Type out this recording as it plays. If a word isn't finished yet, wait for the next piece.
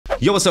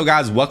Yo, what's up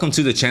guys? Welcome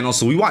to the channel.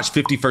 So we watched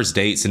 50 First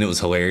Dates and it was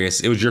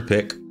hilarious. It was your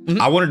pick.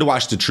 I wanted to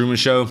watch the Truman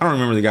Show. I don't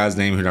remember the guy's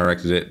name who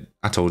directed it.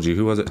 I told you.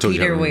 Who was it?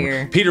 Peter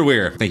Weir. Peter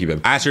Weir. Thank you,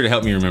 babe. I asked her to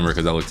help me remember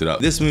because I looked it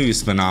up. This movie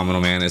is phenomenal,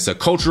 man. It's a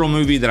cultural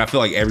movie that I feel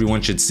like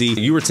everyone should see.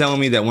 You were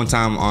telling me that one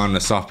time on a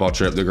softball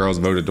trip, the girls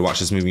voted to watch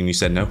this movie and you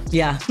said no?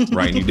 Yeah.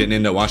 Right, and you didn't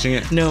end up watching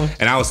it? No.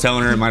 And I was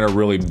telling her it might have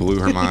really blew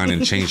her mind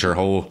and changed her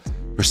whole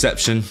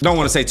perception. Don't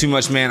want to say too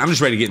much, man. I'm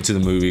just ready to get into the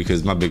movie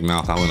because my big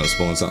mouth, I'll end up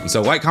spoiling something.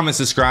 So like, comment,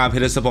 subscribe,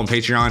 hit us up on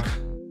Patreon.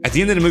 At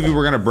the end of the movie,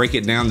 we're gonna break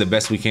it down the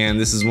best we can.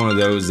 This is one of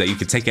those that you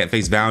could take at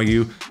face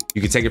value.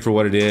 You could take it for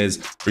what it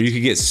is, or you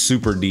could get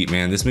super deep,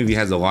 man. This movie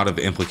has a lot of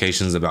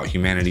implications about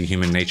humanity,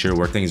 human nature,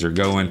 where things are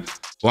going.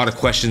 A lot of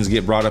questions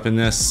get brought up in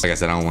this. Like I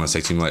said, I don't want to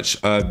say too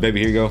much.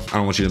 Baby, here you go. I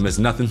don't want you to miss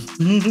nothing.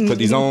 Put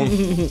these on.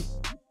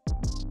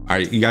 All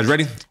right, you guys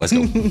ready? Let's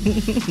go.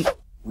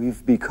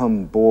 We've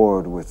become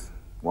bored with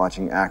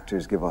watching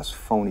actors give us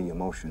phony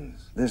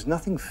emotions. There's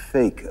nothing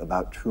fake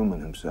about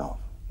Truman himself.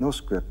 No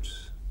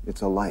scripts.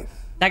 It's a life.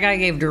 That guy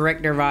gave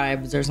director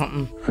vibes or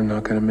something. I'm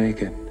not gonna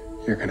make it.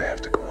 You're gonna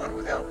have to go on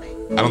without me.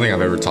 I don't think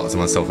I've ever talked to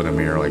myself in a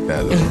mirror like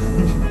that,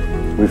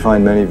 though. We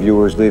find many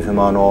viewers leave him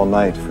on all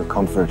night for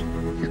comfort.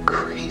 You're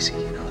crazy,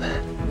 you know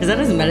that? Is that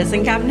his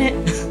medicine cabinet?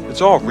 It's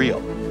all real.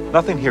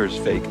 Nothing here is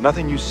fake.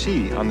 Nothing you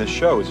see on this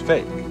show is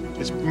fake.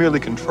 It's merely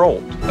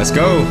controlled. Let's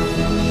go.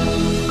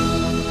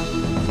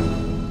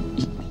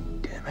 Eat me,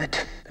 damn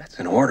it. That's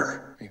an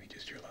order. Maybe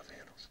just your love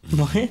handles.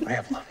 What? I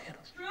have love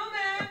handles.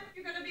 Truman,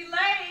 you're gonna be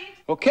late.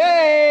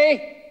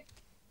 Okay.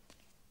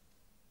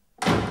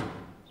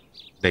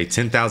 Day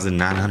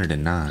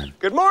 10,909.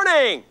 Good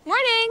morning.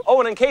 Morning. Oh,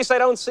 and in case I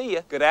don't see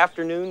you, good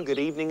afternoon, good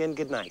evening, and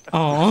good night.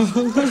 Oh.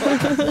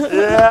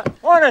 Yeah.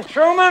 Morning,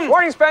 Truman.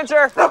 Morning,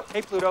 Spencer.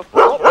 Hey, Pluto.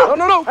 Oh,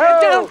 no.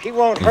 Get down. He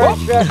won't hurt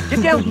you.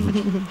 Get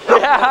down.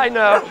 Yeah, I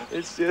know.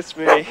 It's just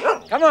me.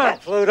 Come on,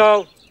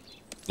 Pluto.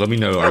 Let me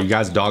know, are you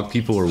guys dog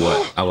people or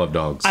what? I love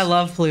dogs. I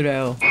love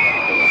Pluto.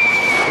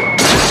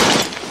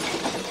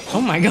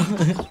 Oh my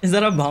god. Is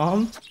that a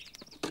bomb?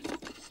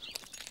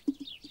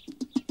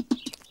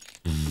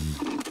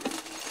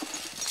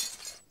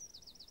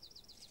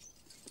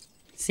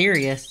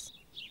 Serious.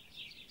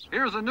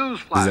 Here's a news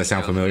flash. Does that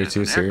sound familiar to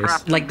you,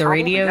 Serious? Like the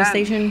radio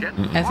station?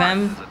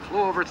 FM? That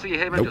flew over Sea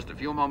Haven Nope. just a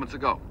few moments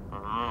ago.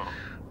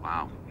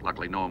 Wow.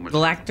 Luckily no one was.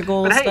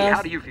 Galactical But hey, stuff?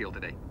 how do you feel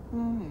today?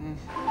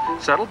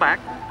 Settle back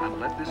and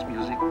let this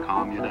music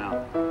calm you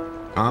down.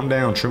 Calm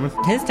down, Truman.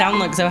 His town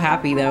looks so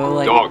happy though.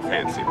 Like, Dog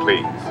fancy,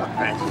 please.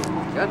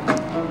 Good.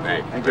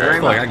 Hey, Thank you I very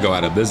feel like much. I'd go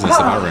out of business if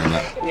I ran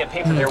that. Give me a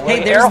paper there, will hey,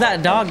 you, there's Errol?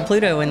 that dog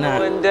Pluto in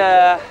that. And,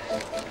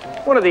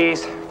 one of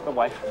these. The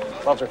wife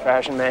loves her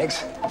fashion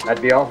mags.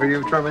 That'd be all for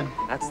you, Truman?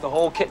 That's the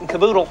whole kit and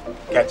caboodle.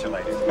 Catch you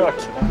later.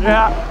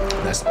 Yeah.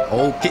 That's the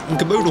whole kit and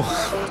caboodle.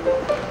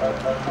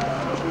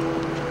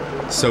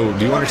 So,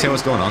 do you understand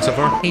what's going on so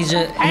far? He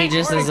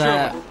just is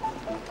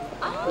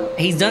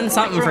he's done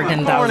something for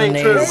 10,000 Morning,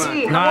 days.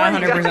 Truman. Not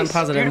Morning, 100% guys.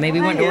 positive.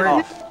 Maybe went to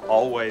work.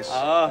 Always.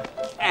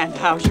 And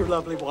how's your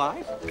lovely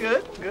wife?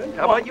 Good.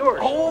 How about yours?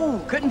 Oh,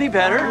 couldn't be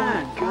better.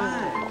 Good.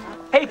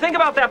 Hey, think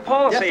about that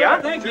policy, Yes, sir.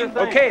 huh? Thank you.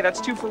 Okay,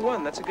 that's 2 for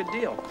 1. That's a good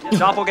deal.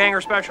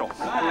 Doppelganger special.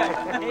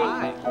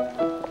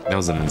 That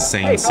was an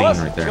insane Hey, scene fellas,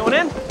 right there. going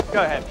in?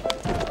 Go ahead.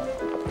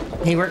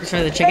 He works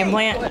for the chicken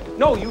plant.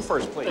 No, you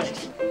first,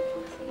 please.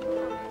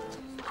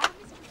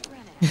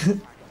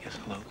 Yes,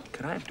 hello.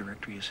 Could I have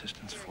directory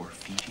assistance for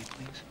Fiji,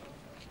 please?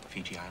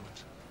 Fiji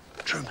Islands.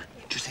 Truman,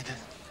 did you say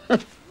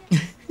that?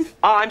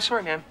 I'm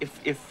sorry, ma'am.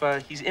 If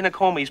he's in a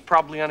coma, he's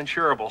probably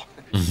uninsurable.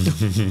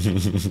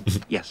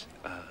 Yes,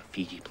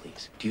 Fiji,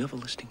 please. Do you have a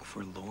listing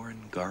for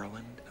Lauren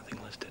Garland?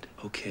 Nothing listed.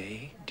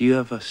 Okay. Do you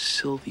have a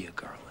Sylvia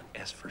Garland?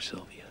 S for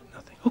Sylvia.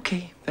 Nothing.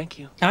 Okay, thank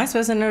you. Am I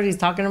supposed to know what he's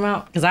talking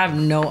about? Because I have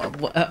no.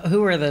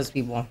 Who are those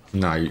people?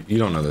 No, you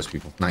don't know those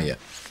people. Not yet.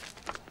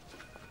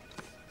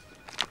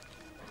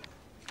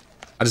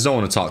 I just don't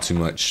want to talk too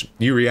much.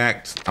 You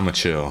react, I'm a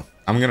chill.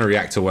 I'm going to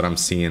react to what I'm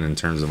seeing in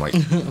terms of like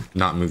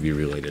not movie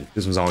related.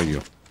 This one's all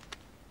you.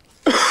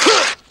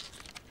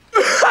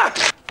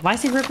 Why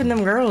is he ripping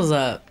them girls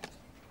up?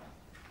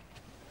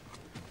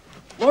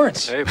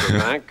 Lawrence. Hey, we're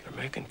back.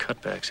 They're making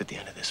cutbacks at the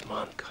end of this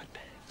month.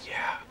 Cutback?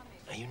 Yeah.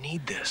 Now you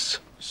need this.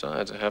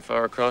 Besides, a half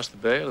hour across the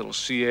bay, a little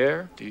sea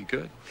air. Do you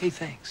good? Hey,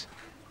 thanks.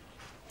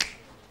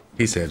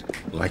 He said,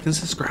 like and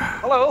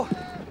subscribe. Hello.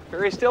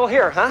 Barry's still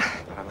here, huh?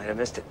 I might have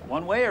missed it.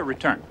 One way or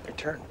return?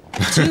 Return.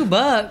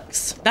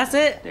 $2. That's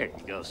it. There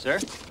you go, sir.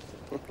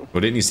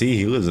 Well, didn't you see?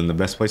 He lives in the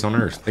best place on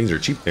earth. Things are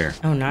cheap there.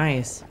 Oh,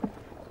 nice.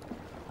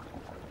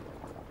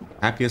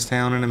 Happiest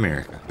town in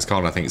America. It's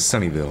called, I think,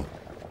 Sunnyvale.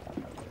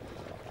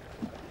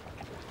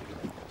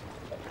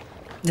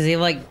 Does he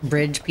have like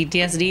bridge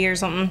PTSD or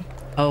something?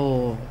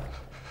 Oh.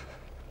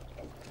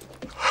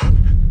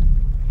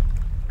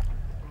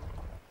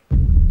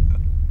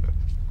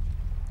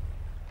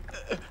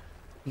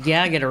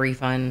 Yeah, I get a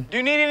refund. Do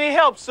you need any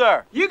help,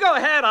 sir? You go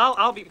ahead.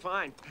 I'll be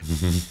fine.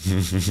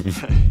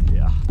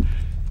 Yeah.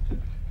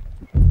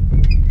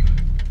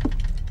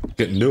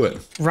 Couldn't do it.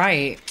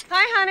 Right.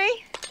 Hi,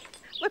 honey.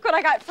 Look what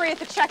I got free at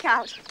the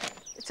checkout.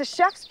 It's a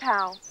chef's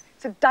pal.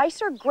 It's a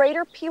dicer,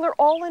 grater, peeler,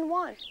 all in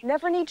one.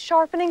 Never needs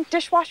sharpening,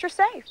 dishwasher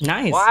safe.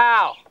 Nice.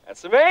 Wow,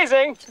 that's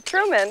amazing.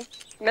 Truman,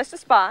 you missed a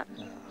spot.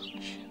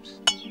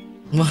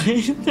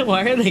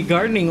 Why are they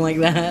gardening like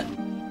that?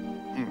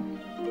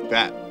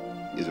 That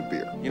is a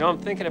beer. You know, I'm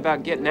thinking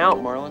about getting out,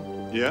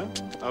 Marlon. Yeah?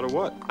 Out of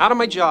what? Out of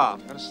my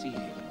job. Gotta see you.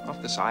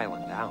 Off this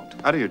island, out.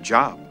 Out of your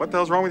job. What the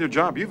hell's wrong with your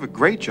job? You have a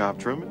great job,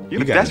 Truman.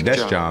 You got a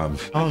desk job.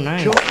 Oh,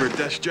 nice. Kill for a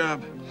desk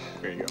job.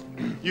 There you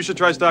go. You should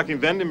try stocking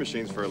vending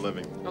machines for a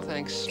living. No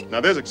thanks.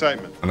 Now there's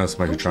excitement. I know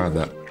somebody who tried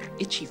that.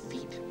 Itchy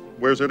feet.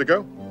 Where's there to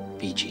go?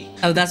 Fiji.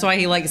 Oh, that's why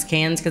he likes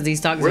cans, because he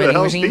stocks Where the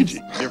vending hell's machines.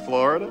 Fiji? Near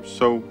Florida?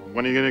 So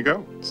when are you gonna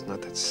go? It's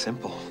not that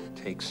simple.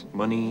 Takes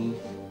money,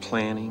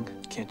 planning.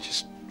 Can't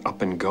just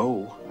up and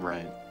go.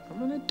 Right. I'm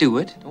gonna do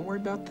it. Don't worry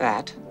about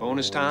that.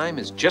 Bonus time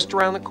is just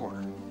around the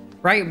corner.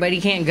 Right, but he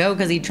can't go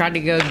because he tried to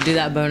go do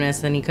that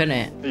bonus and he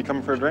couldn't. Are you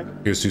coming for a drink?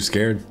 He was too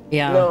scared.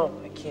 Yeah. No,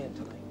 I can't.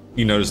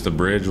 You noticed the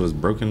bridge was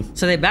broken?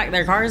 So they backed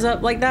their cars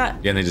up like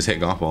that? Yeah, and they just hit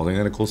golf balls. Ain't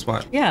that a cool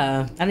spot?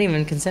 Yeah, I didn't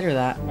even consider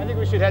that. I think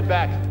we should head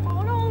back.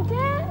 Oh, no,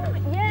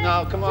 Dad. Yeah.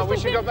 No, come on, we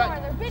should go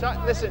back.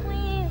 Listen.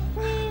 Please.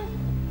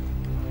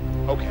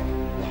 Okay.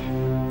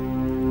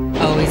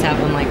 Oh, he's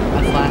having like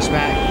a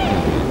flashback.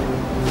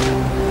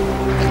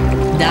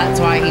 That's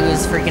why he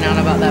was freaking out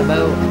about that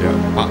boat. Yeah,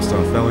 hot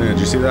stuff fell in. Did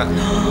you see that?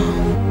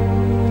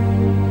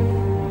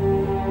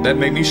 That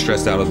made me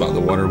stressed out about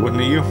the water,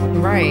 wouldn't it you?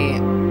 Right.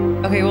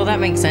 Okay, well that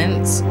makes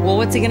sense. Well,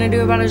 what's he gonna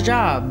do about his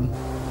job?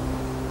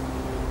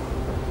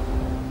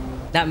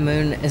 That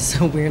moon is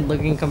so weird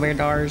looking compared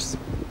to ours.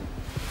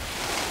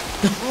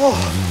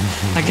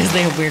 I guess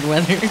they have weird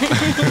weather.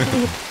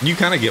 You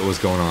kind of get what's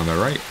going on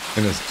though, right?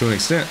 To an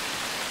extent,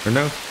 or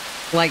no?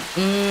 Like,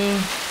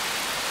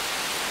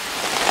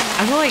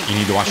 I feel like You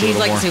need to watch a he's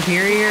little like more.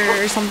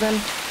 superior or something.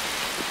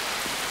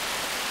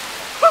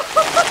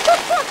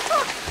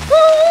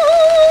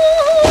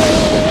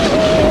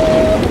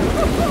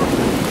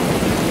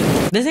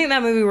 This ain't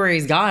that movie where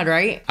he's God,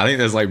 right? I think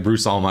that's like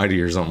Bruce Almighty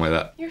or something like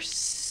that. You're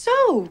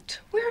soaked.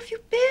 Where have you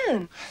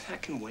been?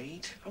 That can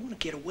wait. I want to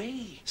get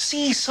away.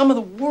 See some of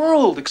the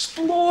world.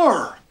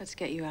 Explore. Let's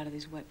get you out of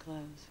these wet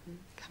clothes.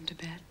 Come to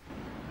bed.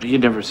 You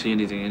never see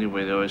anything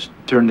anyway. They always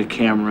turn the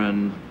camera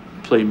and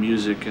play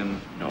music, and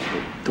you know,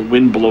 the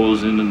wind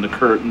blows in and the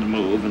curtains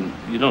move, and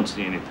you don't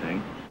see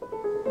anything.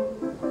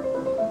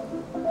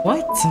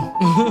 What?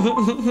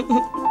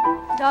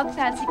 Dog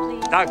fancy,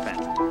 please. Dog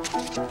fancy.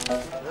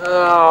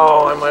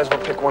 Oh, I might as well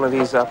pick one of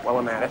these up while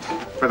I'm at it.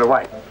 For the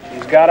wife.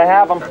 She's gotta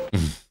have them.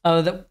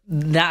 Oh, the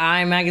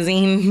Eye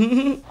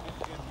magazine.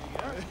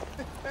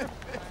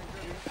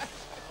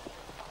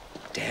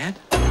 Dad?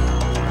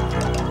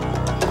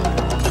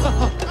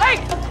 Hey!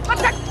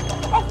 What's that?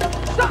 Oh,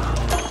 stop!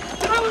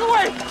 Get out of the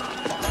way!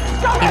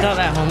 Stop He it! thought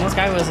that homeless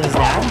guy was his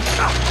dad.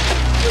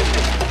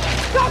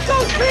 Stop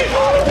those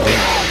people!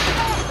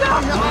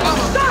 Stop!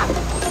 Stop!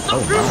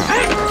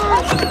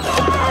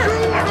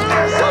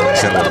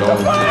 Except the dog.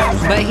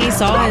 But he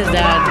saw his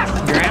dad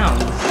drown.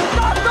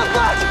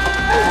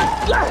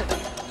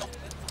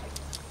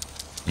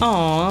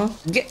 Aw,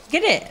 get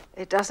it.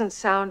 It doesn't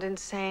sound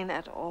insane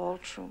at all,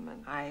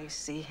 Truman. I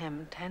see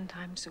him 10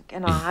 times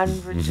in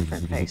 100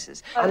 different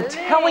faces. I'm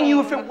telling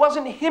you, if it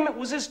wasn't him, it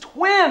was his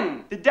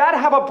twin. Did Dad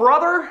have a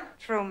brother?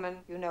 Truman,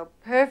 you know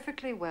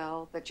perfectly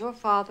well that your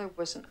father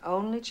was an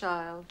only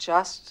child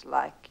just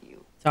like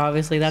you. So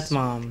obviously that's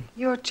Mom.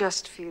 You're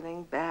just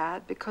feeling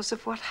bad because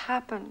of what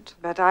happened.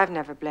 But I've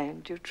never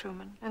blamed you,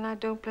 Truman, and I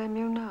don't blame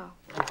you now.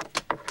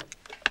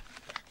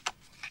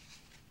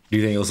 Do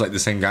you think it looks like the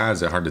same guy?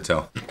 Is it hard to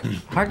tell?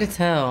 Hard to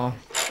tell.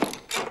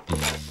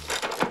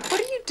 What are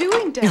you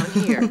doing down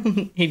here?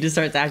 He just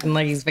starts acting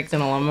like he's fixing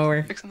a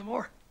lawnmower. Fixing the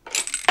more.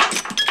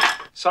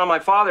 Saw my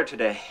father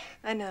today.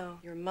 I know.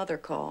 Your mother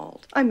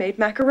called. I made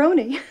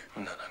macaroni.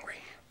 I'm not hungry.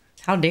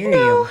 How dare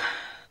you?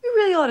 We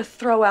really ought to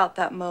throw out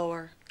that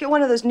mower. Get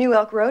one of those new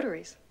elk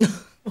rotaries.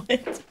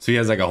 So he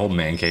has like a whole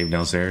man cave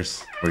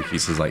downstairs where he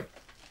keeps his like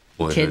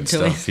wood Kid and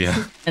toys. stuff.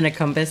 Yeah. And a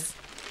compass.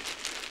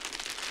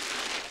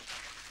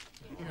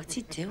 What's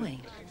he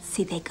doing?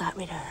 See, they got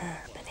rid of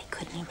her, but they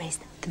couldn't erase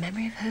the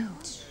memory of who?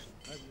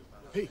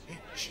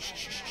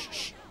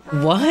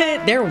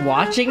 What? They're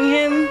watching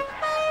him?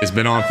 It's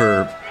been on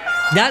for.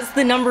 That's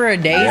the number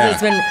of days Yeah.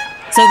 it's been.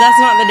 So that's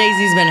not the days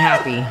he's been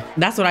happy.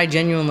 That's what I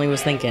genuinely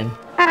was thinking.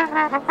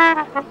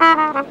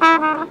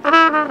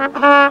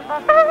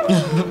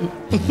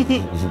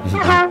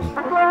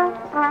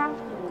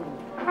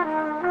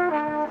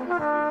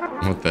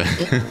 What the?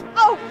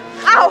 Oh!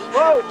 Ow!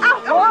 Whoa! Ow!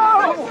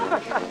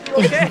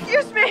 Whoa! Okay.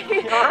 Excuse me.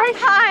 You all right?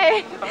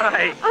 Hi.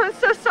 Hi. I'm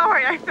so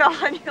sorry I fell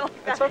on you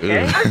like that. It's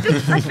okay.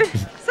 I've been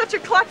such a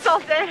klutz all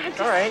day. I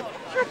just All right.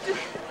 have to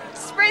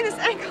sprain this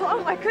ankle.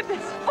 Oh my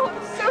goodness. Oh,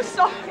 I'm so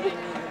sorry.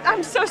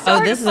 I'm so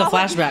sorry. Oh, this to is a fall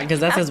on flashback because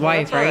that's his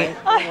wife, All right?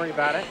 Don't worry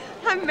about it.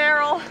 I'm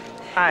Meryl.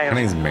 Hi, Her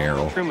name's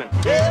Meryl. Truman.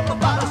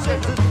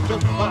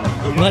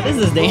 What is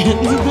this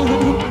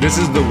dance? This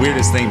is the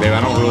weirdest thing, babe.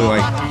 I don't really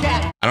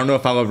like. I don't know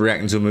if I love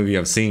reacting to a movie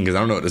I've seen because I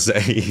don't know what to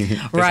say.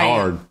 It's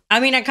hard. I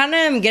mean, I kind of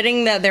am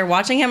getting that they're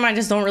watching him. I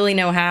just don't really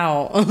know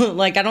how.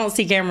 Like, I don't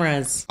see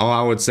cameras. All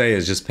I would say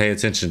is just pay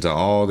attention to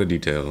all the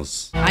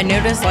details. I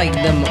noticed like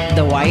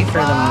the wife or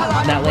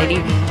that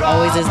lady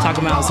always is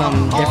talking about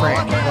some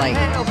different like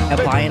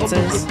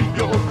appliances.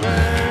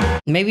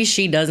 Maybe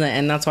she doesn't,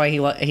 and that's why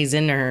he's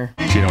into her.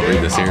 She don't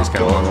read the Sears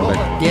catalog all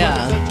day?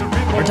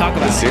 Yeah, or talk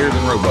about Sears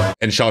and Roebuck.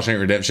 And Shawshank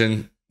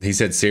Redemption, he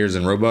said Sears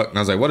and Roebuck, and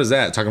I was like, what is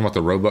that? Talking about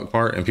the Roebuck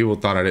part, and people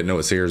thought I didn't know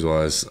what Sears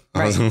was.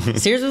 Right.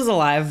 Sears was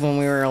alive when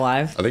we were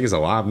alive. I think it's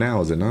alive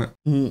now, is it not?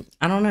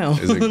 I don't know.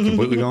 Is it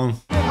completely gone?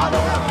 They have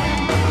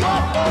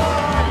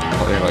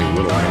like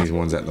little tiny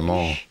ones at the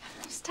mall.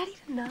 Studied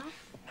enough?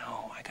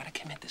 No, I gotta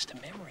commit this to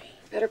memory.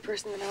 Better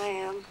person than I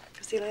am.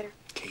 See you later.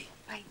 Okay.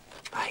 Bye.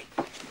 Bye.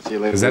 See you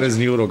later. Is that his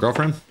new little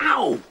girlfriend?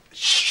 Ow!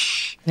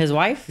 Shh. His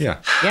wife? Yeah.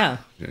 Yeah.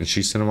 And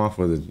she sent him off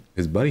with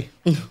his buddy.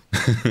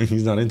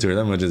 He's not into her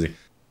that much, is he?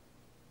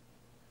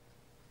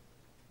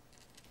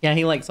 Yeah,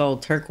 he likes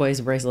old turquoise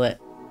bracelet.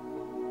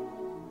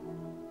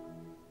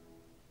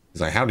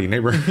 He's like, howdy,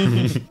 neighbor.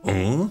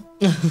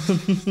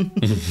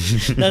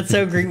 That's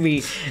so creepy.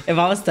 If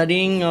I was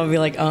studying, I'll be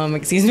like,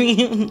 excuse me.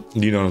 Do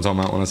you know what I'm talking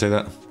about when I say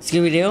that?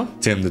 Scooby-Doo?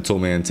 Tim the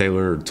Toolman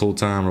Taylor, or Tool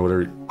Time, or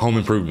whatever. Home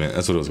Improvement.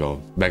 That's what it was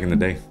called back in the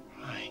day.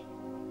 Hi.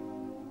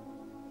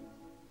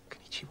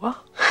 Konnichiwa.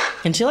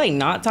 Can she like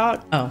not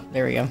talk? Oh,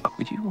 there we go.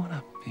 Would you want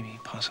to maybe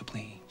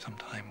possibly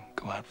sometime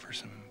go out for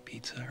some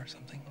pizza or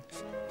something?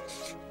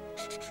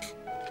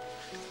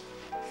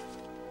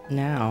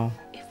 Now.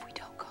 If we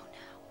don't go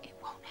now, it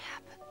won't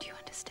happen. Do you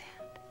understand?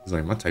 He's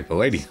like, my type of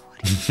lady.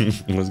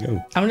 Let's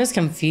go. I'm just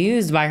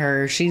confused by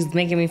her. She's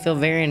making me feel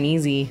very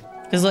uneasy.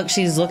 Because look,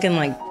 she's looking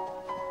like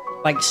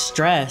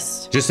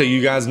stressed. Just so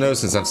you guys know,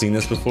 since I've seen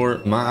this before,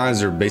 my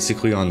eyes are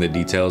basically on the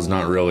details,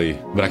 not really,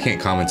 but I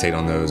can't commentate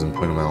on those and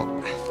point them out.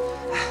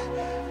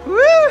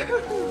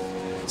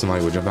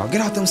 Somebody would jump out,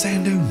 get out them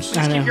sand dunes.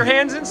 Just keep your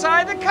hands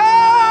inside the car.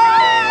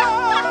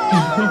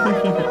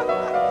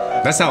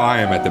 That's how I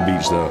am at the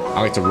beach, though.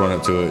 I like to run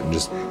up to it and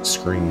just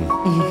scream.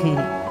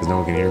 Because no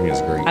one can hear me.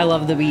 It's great. I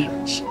love the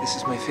beach. This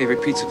is my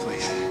favorite pizza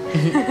place.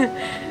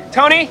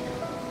 Tony,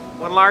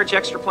 one large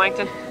extra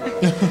plankton.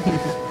 We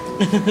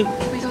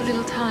got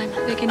little time.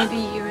 They're gonna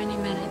be here any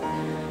minute.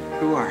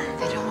 Who are?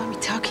 They don't want me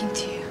talking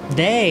to you.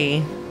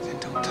 They. Then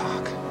don't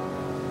talk.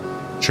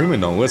 Truman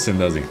don't listen,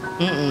 does he?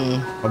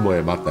 My boy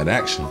about that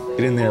action.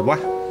 Get in there, boy.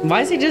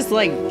 Why is he just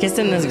like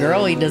kissing this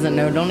girl he doesn't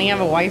know? Don't he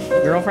have a wife,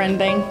 girlfriend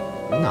thing?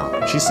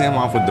 No, she sent him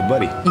off with the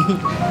buddy.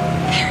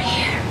 They're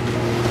here.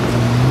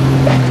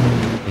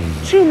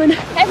 Truman,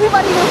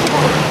 everybody knows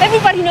about it.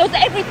 Everybody knows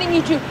everything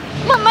you do.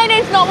 My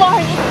name's not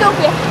Lauren, it's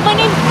Sylvia. My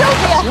name's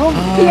Sylvia. Oh,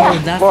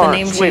 that's the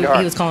name he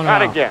was calling her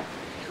Not out. again.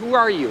 Who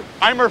are you?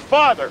 I'm her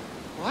father.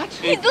 What?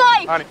 He's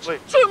lying. Honey,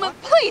 please. Truman,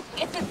 please.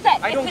 It's a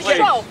set. I don't It's a please.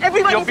 show.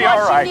 Everybody's You'll be all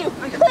right.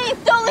 watching you. Please,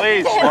 don't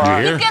Please, listen to him.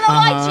 Lauren. He's gonna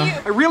lie to you.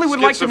 I really would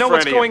like to know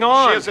what's going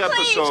on. She has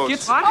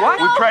episodes. What?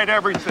 We tried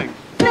everything.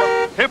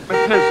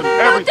 Hypnotism, No,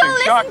 everything.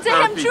 don't Shock listen to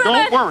him, therapy. Truman.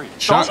 Don't worry.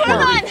 Shock Don't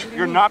worry. therapy.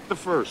 You're not the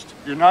first.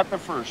 You're not the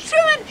first.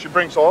 Truman. She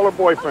brings all her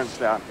boyfriends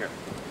down here.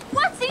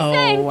 What's he Oh,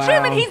 saying? wow.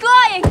 Truman, he's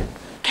lying.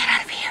 Get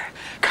out of here.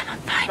 Come on,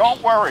 find me.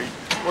 Don't worry.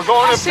 We're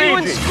going I'll to see you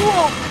in Fiji.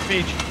 school.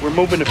 Fiji. We're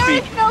moving to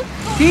Fiji. No.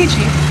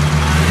 Fiji.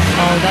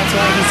 Oh, that's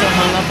why he's so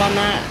hung up on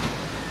that.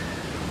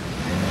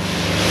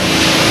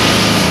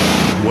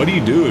 What do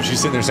you do if she's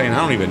sitting there saying, I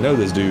don't even know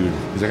this dude?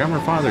 He's like, I'm her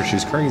father.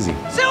 She's crazy.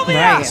 Sylvia!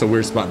 Right. That's a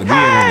weird spot to be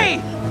Hey!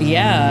 in.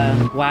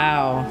 Yeah.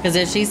 Wow. Because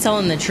if she's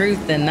telling the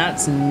truth, then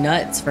that's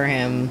nuts for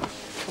him.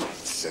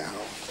 Sal,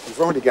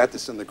 we've already got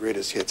this on the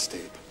greatest hits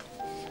tape.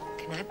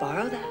 Can I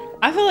borrow that?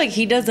 I feel like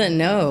he doesn't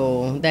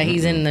know that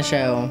he's in the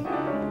show.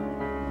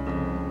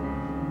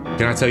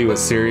 Can I tell you what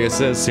Sirius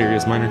is?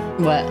 Sirius Minor?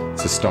 What?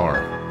 It's a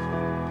star.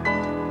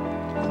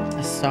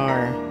 A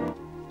star.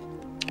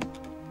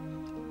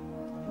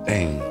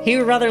 Dang. He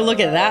would rather look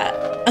at that.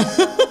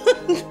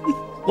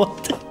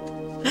 What?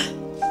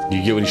 Do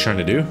you get what he's trying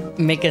to do?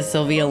 Make a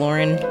Sylvia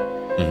Lauren.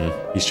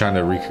 He's trying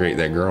to recreate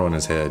that girl in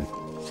his head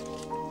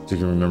so he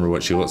can remember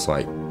what she looks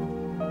like.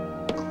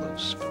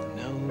 Close, but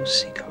no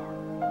cigar.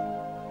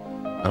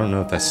 I don't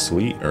know if that's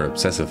sweet or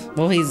obsessive.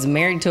 Well, he's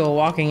married to a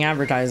walking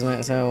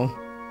advertisement, so.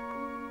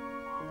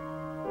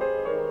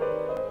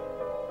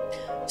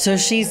 So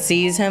she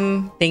sees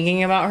him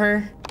thinking about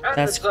her?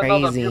 That's It's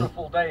another crazy.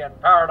 beautiful day in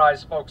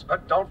paradise, folks.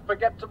 But don't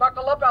forget to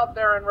buckle up out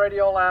there in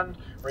Radioland.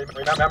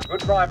 Remember, good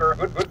driver.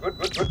 Good.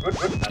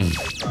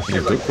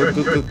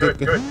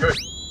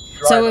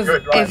 So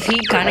if he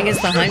kind of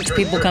gets the hunch,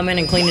 people come in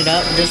and clean it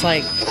up, just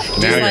like.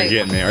 Now you're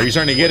getting it. Are you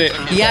starting to get it?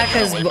 Yeah,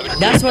 because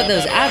that's what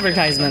those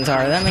advertisements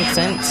are. That makes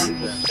sense.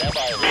 It's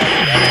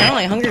kind of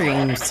like Hunger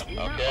Games.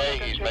 Okay,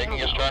 he's making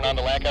his turn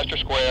onto Lancaster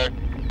Square.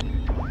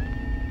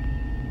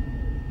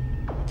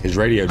 His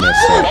radio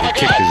messed up. He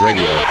kicked his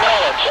radio.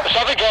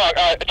 Something wrong.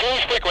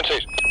 Change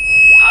frequencies.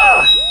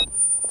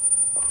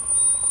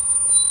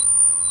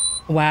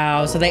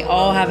 Wow, so they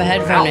all have a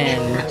headphone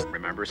in.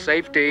 Remember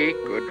safety.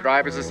 Good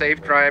driver's a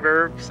safe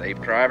driver. Safe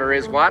driver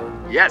is what?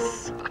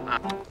 Yes.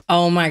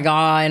 Oh my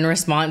God, in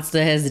response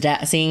to his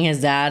dad, seeing his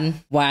dad.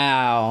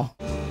 Wow.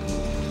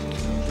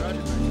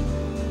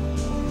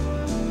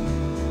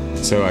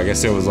 So I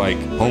guess it was like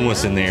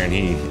homeless in there and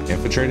he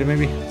infiltrated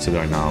maybe? So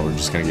they're like, no, we're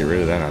just gonna get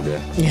rid of that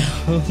idea. Yeah.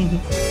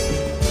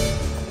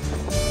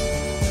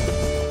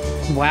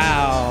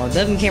 Wow,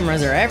 them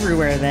cameras are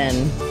everywhere then.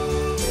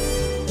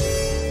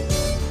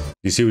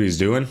 You see what he's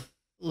doing?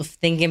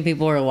 Thinking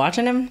people are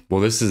watching him?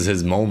 Well, this is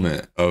his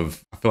moment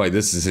of, I feel like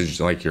this is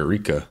his like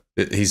eureka.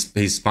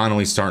 He's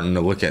finally starting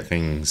to look at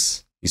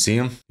things. You see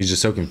him? He's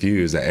just so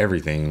confused at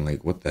everything.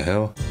 Like, what the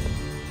hell?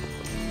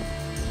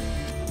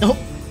 Oh.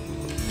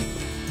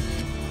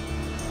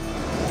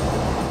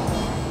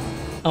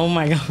 Oh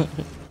my God.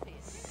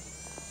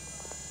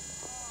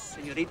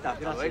 Señorita,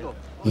 hasta luego.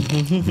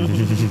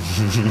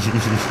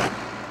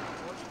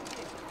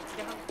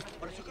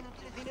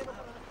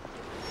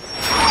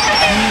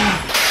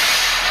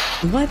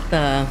 What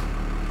the?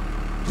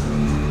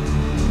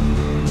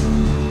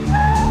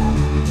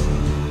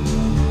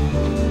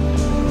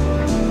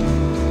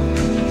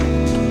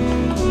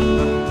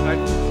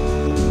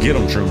 Get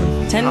him,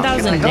 Truman.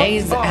 10,000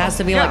 days has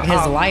to be like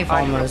his life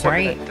almost,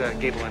 right?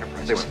 Gable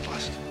Enterprise. They were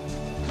bust.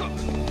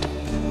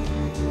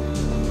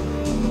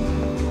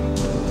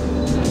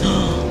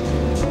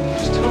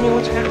 Just tell me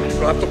what's happening.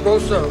 Drop the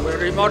poster. We're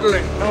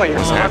remodeling. No, you're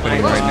What's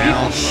happening right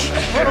now?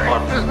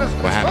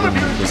 What happened?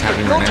 What's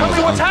happening right now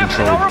is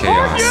uncontrolled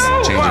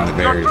chaos, changing the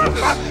variables.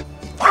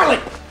 Marley!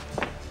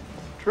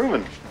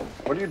 Truman,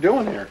 what are you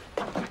doing here?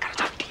 I gotta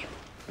talk to you.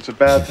 It's a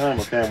bad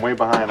time, okay? I'm way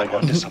behind. I I'm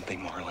got onto something,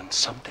 Marlon.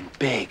 Something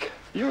big.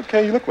 You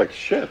okay? You look like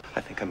shit.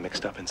 I think I'm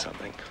mixed up in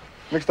something.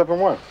 Mixed up in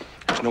what?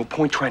 There's no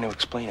point trying to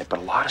explain it, but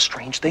a lot of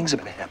strange things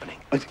have been happening.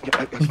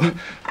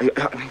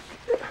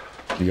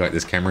 You got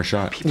this camera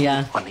shot? People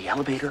Yeah. on the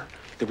elevator.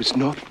 There was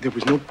no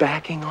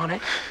backing on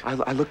it.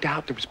 I looked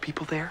out. There was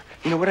people there.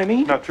 You know what I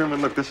mean? No,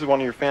 Truman, look, this is one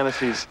of your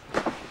fantasies.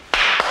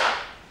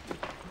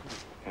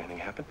 Anything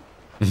happen?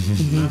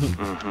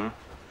 Mm-hmm.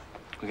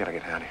 We gotta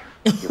get out of here.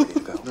 You ready to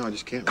go? No, I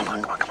just can't. Come on.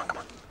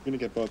 You're gonna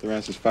get both their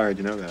asses fired,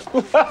 you know that.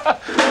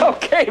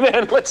 Okay,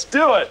 then, let's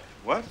do it.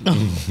 What?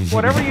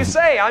 Whatever you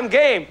say, I'm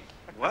game.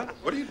 What?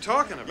 What are you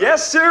talking about?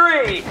 Yes,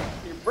 sirree.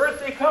 Your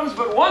birthday comes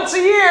but once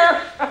a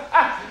year.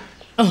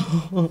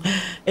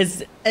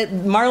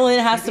 Marlon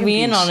has to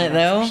be in on it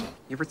though. You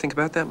ever think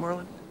about that,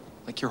 Marlon?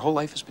 Like your whole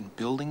life has been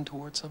building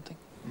towards something?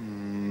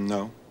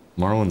 No.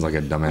 Marlon's like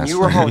a dumbass When you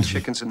were friend. hauling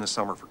chickens in the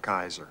summer for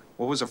Kaiser,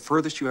 what was the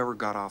furthest you ever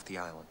got off the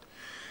island?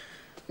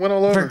 Went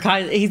all over.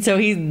 So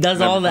he does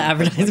all the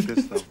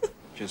advertisements.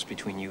 Just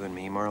between you and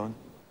me, Marlon,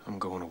 I'm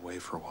going away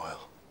for a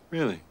while.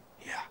 Really?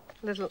 Yeah.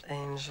 Little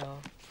angel.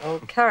 Oh,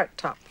 Carrot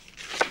Top.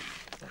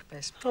 That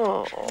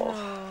basement.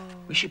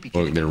 We should be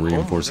Look, they're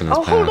reinforcing his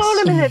Oh, past. hold on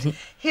a minute.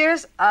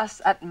 Here's us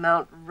at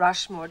Mount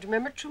Rushmore. Do you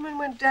remember, Truman,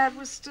 when Dad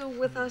was still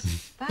with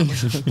us? That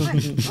was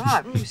great.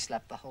 God, you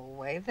slept the whole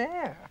way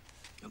there.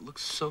 It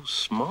looks so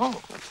small.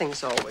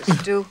 Things always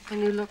do when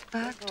you look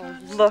back. Oh,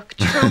 look,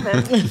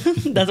 Truman.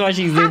 That's why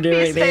she's doing it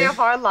right Happiest day there. of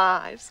our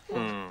lives.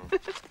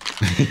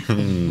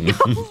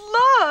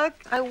 Look,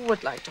 I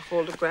would like to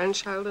hold a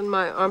grandchild in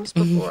my arms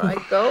before I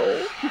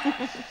go.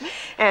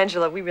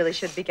 Angela, we really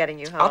should be getting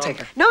you home. I'll take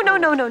her. No.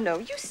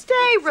 You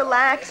stay,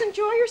 relax,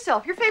 enjoy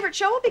yourself. Your favorite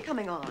show will be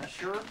coming on.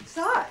 Sure.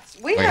 Besides,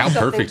 we Like, have how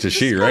something perfect to is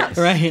she, right?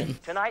 discuss.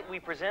 Right. Tonight we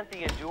present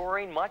the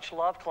enduring,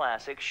 much-loved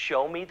classic,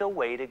 Show Me the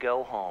Way to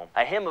Go Home.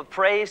 A hymn of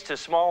praise to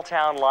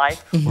small-town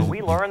life, where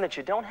we learn that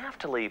you don't have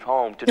to leave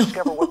home to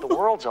discover what the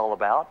world's all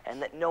about,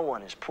 and that no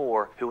one is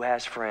poor who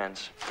has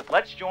friends.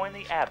 Let's join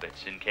the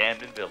Abbotts in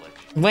Camden Village.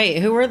 Wait,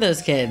 who were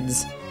those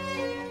kids?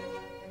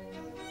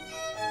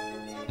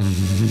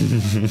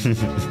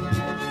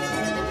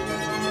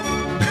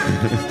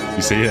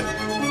 You see it?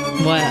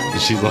 What?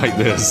 She's like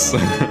this.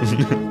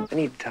 I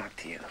need to talk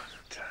to you.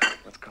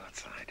 Let's go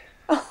outside.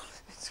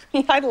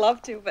 I'd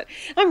love to, but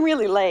I'm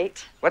really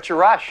late. What's your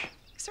rush?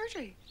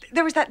 Surgery.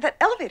 There was that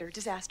elevator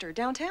disaster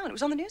downtown. It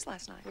was on the news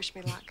last night. Wish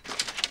me luck.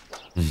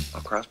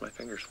 I'll cross my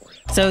fingers for you.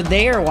 So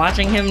they are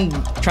watching him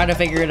try to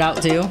figure it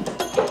out too.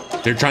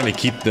 They're trying to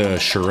keep the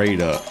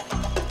charade up.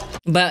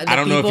 But the I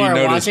don't know if people you are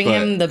noticed, watching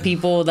but- him. The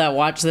people that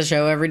watch the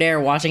show every day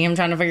are watching him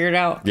trying to figure it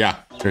out. Yeah,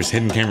 there's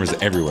hidden cameras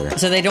everywhere.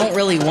 So they don't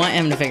really want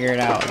him to figure it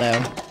out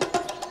though.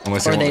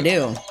 Unless Or they want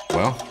do.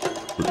 Well,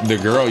 the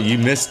girl, you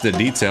missed the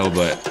detail,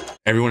 but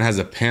everyone has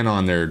a pin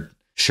on their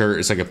shirt.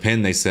 It's like a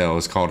pin they sell.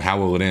 It's called How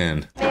Will It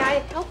End? May I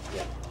help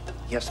you?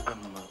 Yes, I'm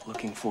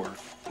looking for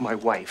my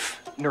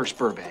wife, Nurse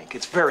Burbank.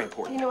 It's very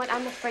important. You know what?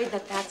 I'm afraid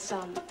that's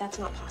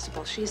not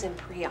possible. She's in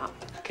pre-op.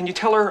 Can you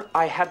tell her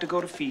I had to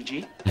go to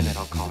Fiji, and then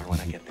I'll call her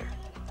when I get there?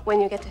 When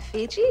you get to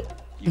Fiji?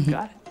 You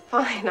got it.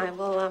 Fine, I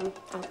will,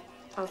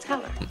 I'll tell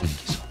her.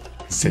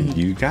 Say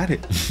you got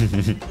it.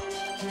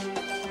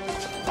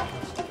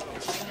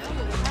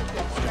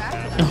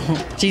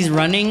 She's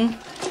running.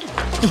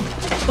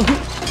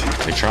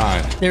 They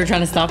tried. They were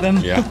trying to stop him.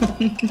 Yeah.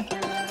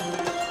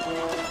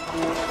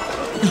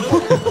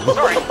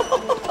 Sorry.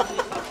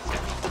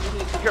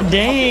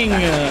 Dang.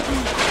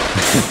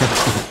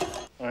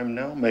 I'm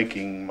now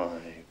making my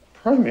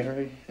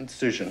primary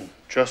incision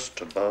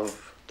just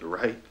above the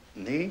right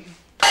knee.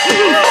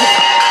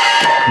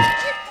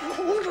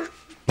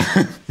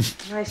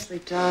 Nicely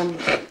done.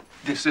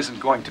 This isn't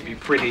going to be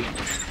pretty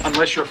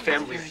unless your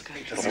family.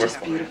 It's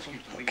just beautiful.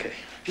 Okay.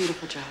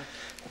 Beautiful job.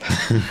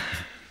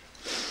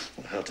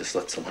 I'll just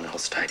let someone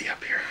else tidy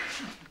up here.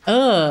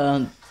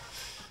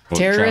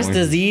 Terrorist Charlie?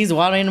 disease,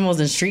 wild animals,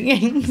 and street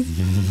gangs.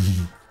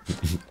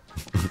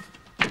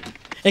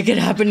 It could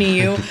happen to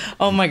you.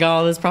 Oh my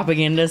god, this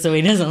propaganda so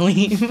he doesn't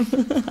leave.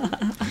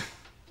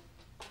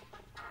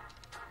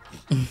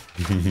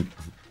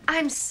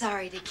 I'm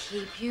sorry to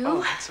keep you.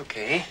 Oh, that's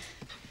okay.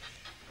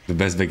 The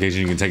best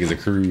vacation you can take is a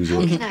cruise. How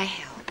can I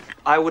help?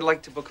 I would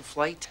like to book a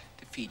flight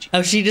to Fiji.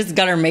 Oh, she just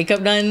got her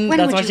makeup done? When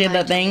That's would why you she had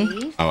like that thing? to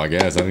leave? Oh, I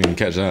guess. I didn't even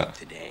catch that.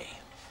 Today.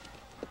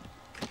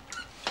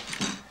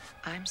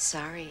 I'm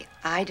sorry.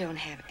 I don't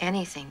have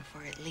anything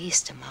for at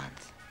least a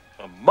month.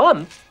 A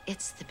month?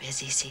 It's the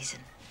busy season.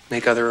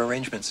 Make other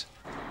arrangements.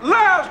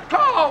 Last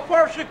call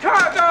for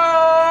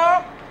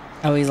Chicago!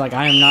 Oh, he's like,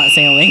 I am not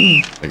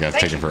sailing. That guy's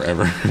taking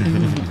forever.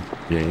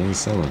 Yeah, he ain't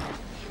selling.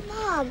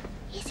 Mom,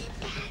 isn't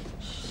that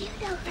you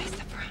know face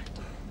the front?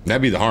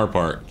 That'd be the hard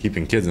part,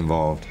 keeping kids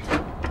involved. Look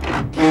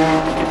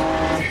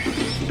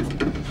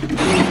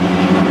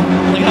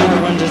how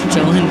everyone's just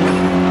chilling.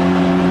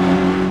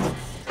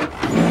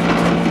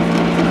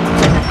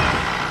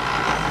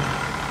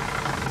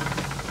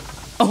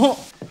 Oh,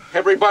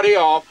 Everybody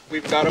off.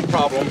 We've got a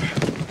problem.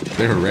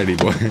 They were ready,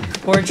 boy.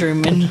 poor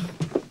Truman.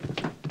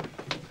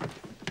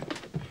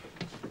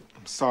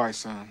 I'm sorry,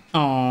 son.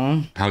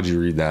 Aw. How'd you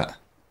read that?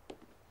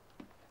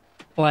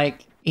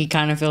 Like, he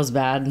kind of feels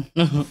bad.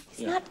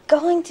 He's not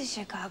going to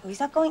Chicago. He's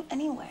not going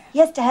anywhere. He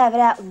has to have it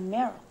out in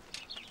Merrill.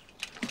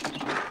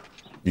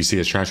 You see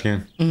his trash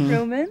can?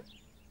 Truman?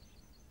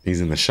 He's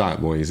in the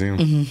shot, boy. You see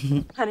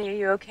him? Honey, are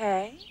you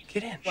okay?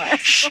 Get in. What?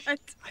 What?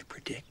 I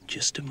predict in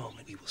just a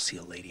moment we will see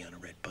a lady on a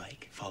red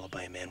bike, followed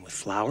by a man with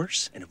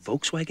flowers and a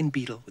Volkswagen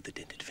Beetle with a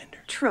dented fender.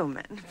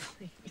 Truman,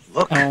 please.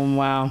 Look. Oh,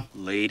 wow.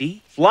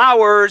 Lady,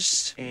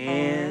 flowers,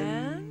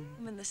 and...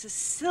 I mean, this is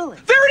silly.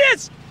 There it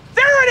is!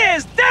 There it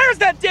is! There's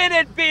the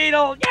dented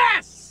beetle!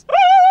 Yes!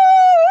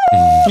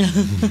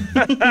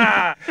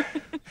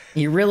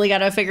 You really got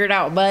to figure it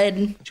out, bud.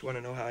 Don't you want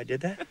to know how I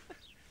did that? I'll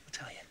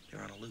tell you.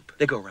 They're on a loop.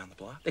 They go around the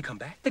block. They come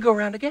back. They go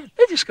around again.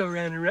 They just go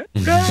around and round.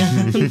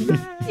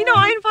 You know,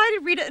 I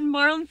invited Rita and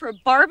Marlon for a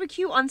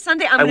barbecue on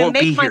Sunday. I'm I going to won't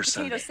be make my here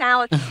potato Sunday.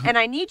 salad, and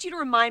I need you to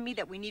remind me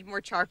that we need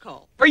more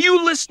charcoal. Are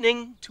you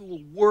listening to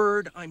a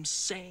word I'm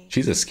saying?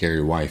 She's a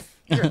scary wife.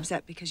 You're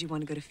upset because you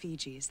want to go to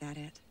Fiji, is that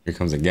it? Here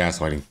comes the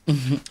gaslighting.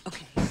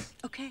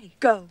 Okay,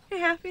 go. You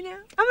happy now?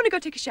 I'm going to go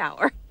take a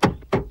shower.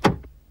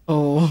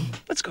 Oh.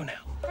 Let's go now.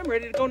 I'm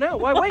ready to go now.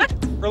 Why wait?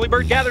 Early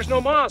bird gathers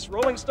no moss.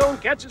 Rolling stone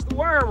catches the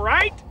worm,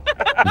 right?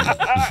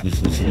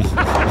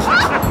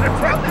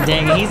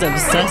 Dang, he's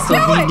obsessed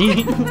with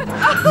Fiji.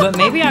 But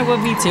maybe I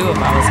would be too if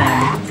I was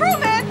him.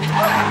 Truman!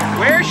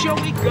 Where shall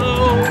we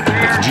go?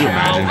 Where Could you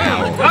shall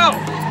imagine we how-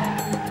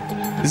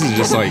 go? This is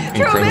just like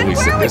incredibly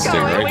sadistic,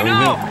 right? We Don't you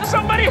know. think?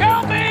 Somebody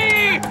help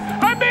me!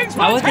 I'm being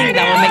I would think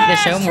that would make the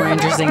show more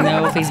interesting,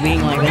 though, if he's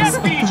being like this.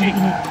 Forget Fiji.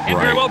 Can't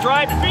very well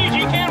drive to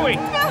Fiji, can we?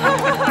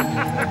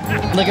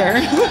 Look at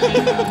her.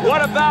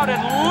 What about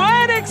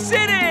Atlantic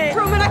City?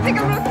 Truman, I think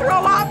I'm going to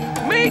throw up.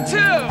 Me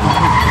too.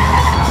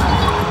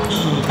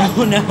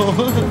 Oh,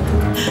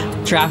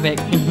 no. Traffic.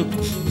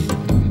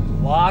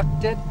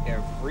 Locked at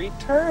every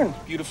turn.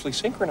 Beautifully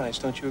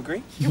synchronized, don't you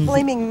agree? You're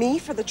blaming me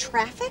for the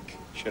traffic?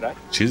 Should I?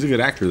 She's a good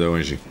actor, though,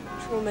 isn't she?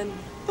 Truman,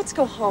 let's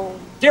go home.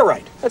 You're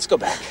right. Let's go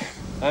back.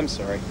 I'm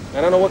sorry.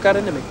 I don't know what got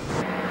into me.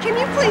 Can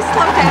you please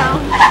slow down?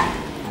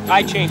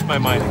 I changed my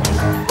mind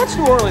again. What's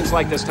New Orleans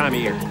like this time of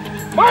year?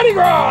 Mardi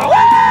Gras!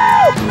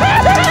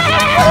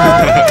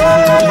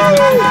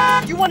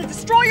 You want to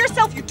destroy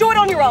yourself? You do it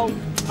on your own.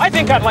 I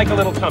think I'd like a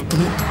little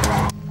company.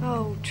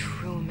 Oh,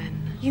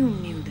 Truman, you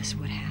knew this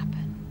would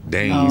happen.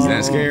 Dang, he's that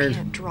You scared.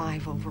 can't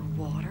drive over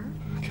water.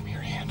 Give me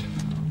your hand.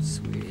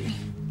 Sweetie.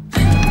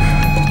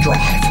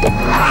 Drive.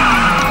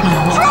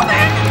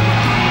 Truman!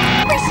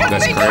 We shouldn't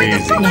That's be doing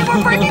this, crazy. Truman.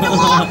 We're breaking the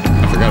law.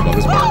 I forgot about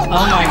this part.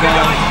 Oh, my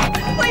God.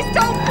 Please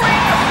don't,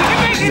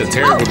 please. She's a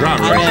terrible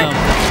driver, I right? know.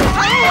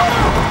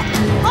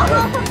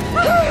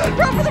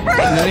 Run for the bridge.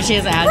 Maybe she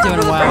hasn't had to in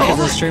a while because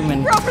it's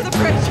Truman. Run for the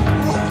bridge.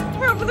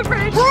 Run for the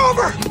bridge. We're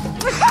over.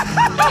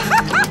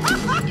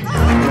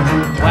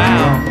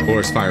 Wow.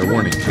 Forest fire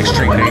warning.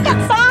 Extreme What about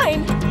danger. that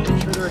sign? I'm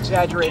sure they're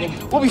exaggerating.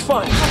 We'll be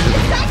fine.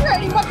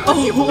 Exaggerating. What?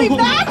 Can you believe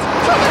that?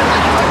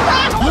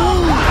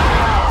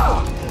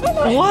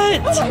 Truman,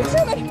 What?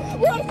 Truman,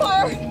 we're on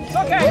fire. It's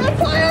okay. We're on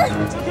fire.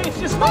 It's okay. It's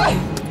just fine.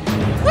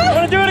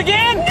 Want to do it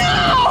again?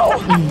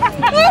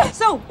 No!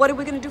 So, what are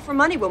we going to do for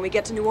money when we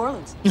get to New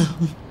Orleans?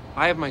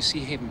 I have my Sea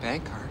Haven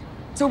bank card.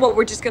 So what,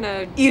 we're just going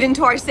to eat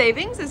into our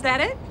savings? Is that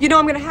it? You know,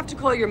 I'm going to have to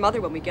call your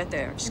mother when we get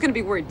there. She's going to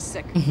be worried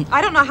sick.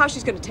 I don't know how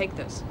she's going to take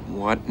this.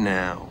 What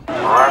now?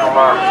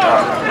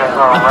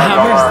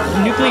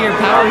 Nuclear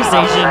power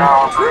station.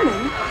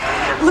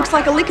 Truman, looks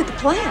like a leak at the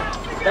plant.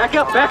 Back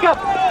up, back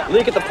up.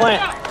 Leak at the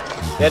plant.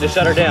 They had to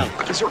shut her down.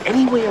 Is there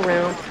any way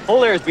around?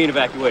 Whole area is being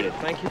evacuated.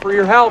 Thank you for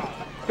your help.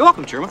 You're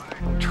welcome, Truman.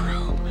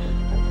 Truman,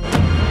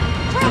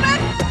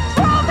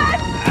 stop!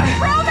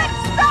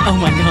 Oh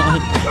my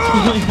god.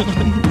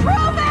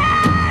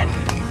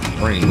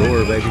 Bring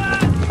Laura, baby.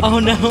 Oh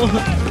no.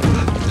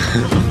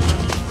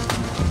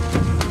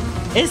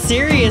 It's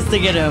serious to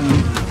get him.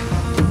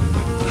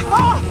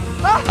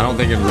 I don't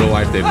think in real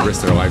life they'd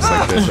risk their lives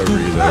like this over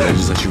you, though. They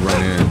just let you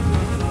run in.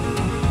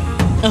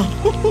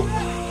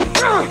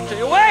 Stay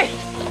away!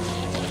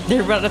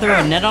 They're about to throw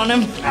a net on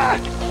him?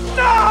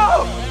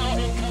 No!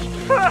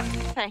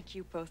 Thank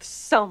you both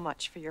so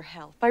much for your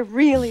help. I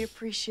really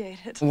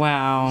appreciate it.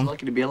 Wow. It's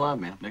lucky to be alive,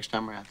 man. Next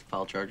time we're going to have to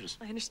file charges.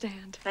 I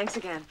understand. Thanks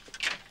again.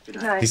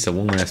 Good night. He said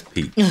one last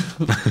peek.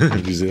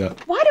 Did you see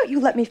that? Why don't you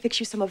let me fix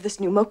you some of this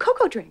new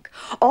Mococo drink?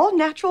 All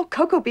natural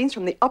cocoa beans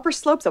from the upper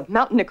slopes of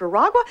Mountain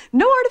Nicaragua.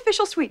 No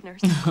artificial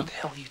sweeteners. What the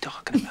hell are you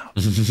talking about?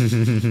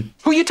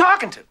 Who are you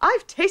talking to?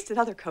 I've tasted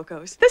other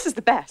cocos. This is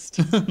the best.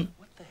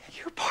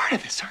 You're part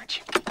of this, aren't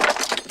you?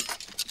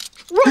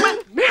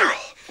 Roman! Meryl!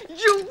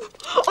 You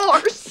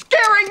are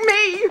scaring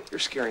me! You're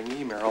scaring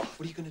me, Meryl.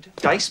 What are you gonna do?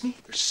 Dice me?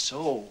 There's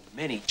so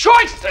many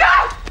choices!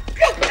 No!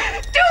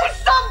 Do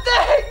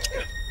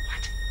something!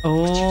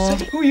 Oh.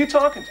 Who are you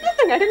talking to?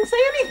 Nothing. I didn't say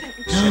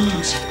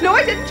anything. No,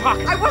 I didn't talk.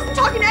 I wasn't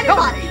talking to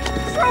anybody.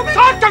 Roman!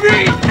 Talk to me!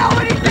 I don't know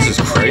anything. This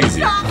is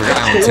crazy. I forgot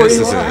how intense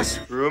this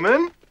is.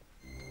 Truman?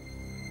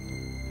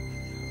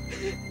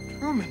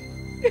 Truman.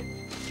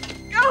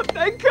 Oh,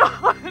 thank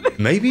God.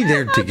 Maybe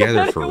they're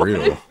together for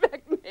real.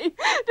 Expect me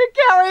to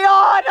carry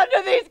on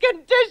under these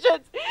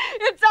conditions.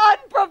 It's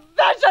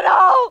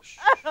unprofessional.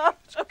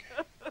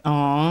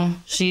 Aw,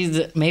 she's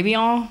maybe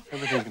all.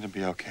 Everything's gonna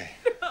be okay.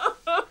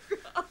 I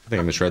think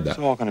I misread that. It's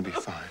all gonna be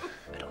fine.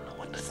 I don't know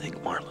what to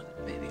think, Marlon.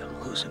 Maybe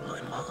I'm losing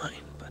my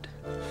mind, but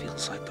it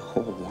feels like the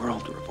whole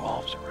world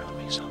revolves around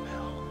me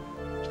somehow.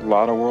 It's a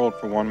lot of world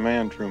for one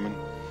man, Truman.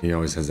 He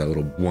always has that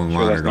little Sure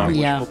one-liner that's not going.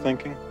 wishful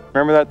thinking?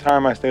 Remember that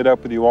time I stayed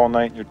up with you all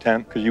night in your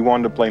tent because you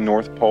wanted to play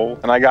North Pole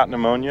and I got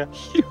pneumonia?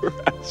 You were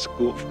out of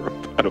school for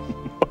about a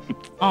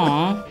month.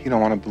 Aw. You don't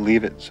want to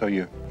believe it, so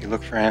you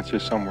look for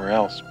answers somewhere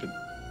else,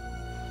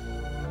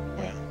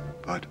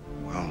 But,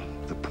 well,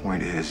 the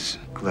point is,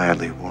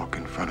 gladly walk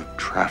in front of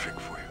traffic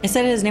for you. It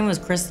said his name was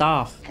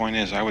Christoph. Point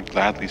is, I would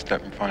gladly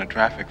step in front of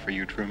traffic for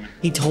you, Truman.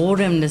 He told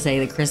him to say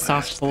that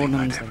Christoph told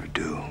him to.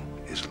 Do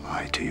is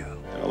lie to you.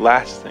 And the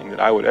last thing that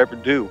I would ever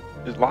do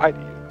is lie to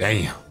you.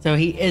 Damn. So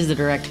he is the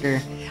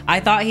director. I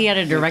thought he had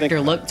a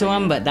director look to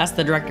him, but that's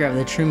the director of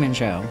the Truman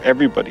Show.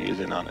 Everybody is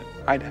in on it.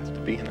 I'd have to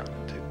be in on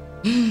it,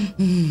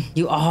 too.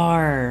 You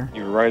are.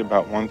 You were right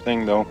about one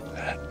thing, though.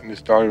 You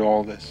started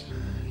all this.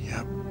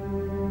 Yep.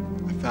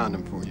 I found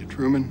him for you,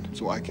 Truman. That's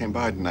why I came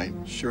by tonight.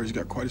 Sure, he's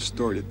got quite a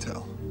story to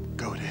tell.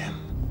 Go to him.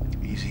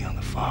 Easy on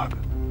the fog.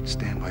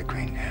 Stand by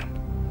crane cam.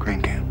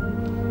 Crane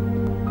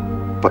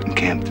cam. Button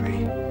cam 3.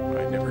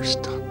 I never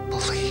stop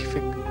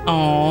believing.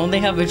 Oh, they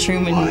have a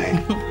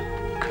Truman.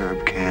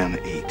 Curb cam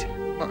 8.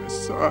 My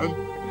son.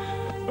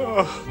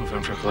 Oh. Move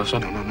him for a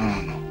close-up.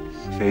 No.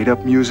 Fade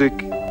up music.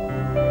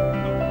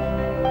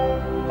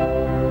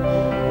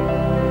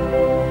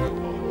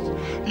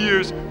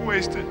 Years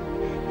wasted.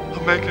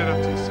 I'll make it up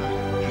to you, son.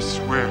 I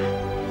swear.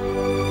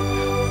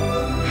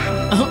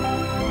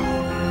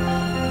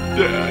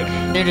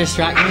 Dad. They're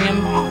distracting him.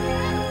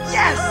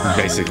 Yes!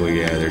 Basically,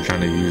 yeah, they're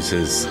trying to use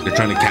they're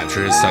trying to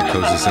capture his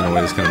psychosis in a way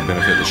that's going to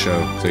benefit the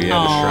show. So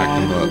yeah, distract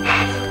him up.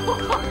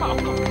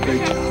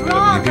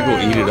 And people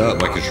eat it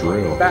up like it's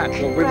real. That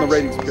will win the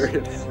ratings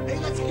period.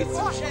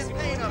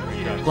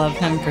 Love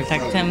him,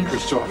 protect him.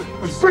 Just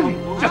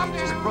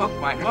broke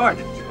my heart.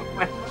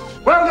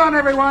 Well done,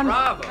 everyone.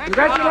 Bravo.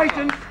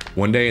 Congratulations.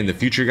 One day in the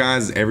future,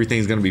 guys,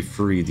 everything's going to be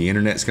free. The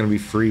internet's going to be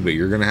free, but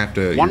you're going to have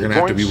to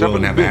be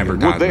willing to have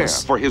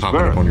advertisements popping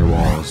up on your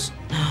walls.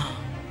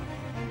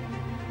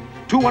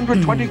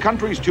 220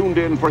 countries tuned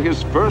in for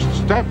his first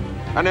step.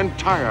 An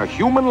entire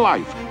human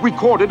life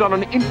recorded on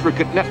an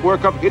intricate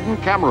network of hidden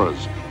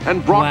cameras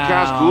and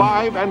broadcast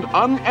live and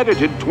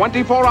unedited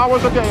 24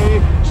 hours a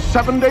day,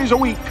 7 days a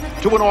week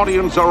to an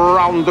audience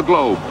around the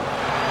globe.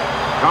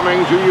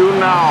 Coming to you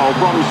now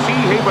from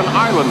Sea Haven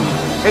Island,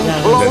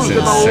 enclosed in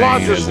the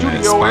largest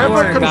studio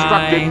ever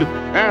constructed,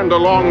 and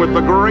along with the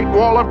Great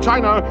Wall of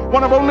China,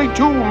 one of only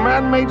 2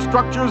 man-made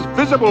structures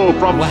visible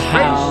from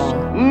space.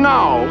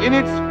 Now, in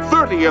its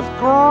 30th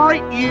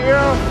great year,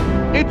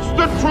 it's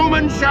The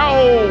Truman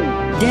Show!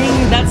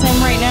 Dang, that's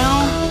him right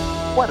now?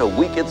 What a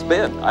week it's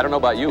been. I don't know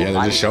about you. Yeah,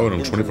 they're just showing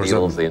him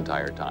 24/7 the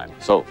entire time.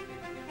 So,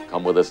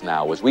 come with us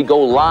now as we go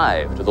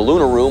live to the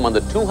Lunar Room on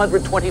the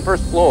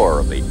 221st floor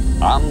of the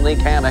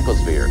Omnicam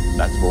Ecosphere.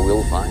 That's where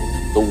we'll find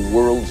the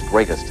world's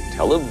greatest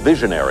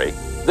televisionary,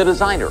 the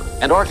designer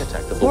and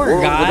architect of the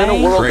world within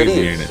a world that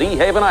is Sea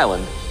Haven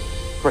Island,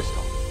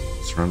 Crystal.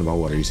 Surrounded by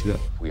water, you see that?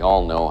 We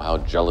all know how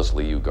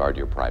jealously you guard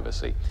your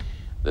privacy.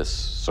 This,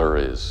 sir,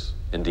 is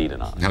indeed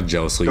an honor. How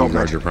jealously you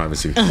guard your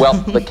privacy. Well,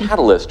 the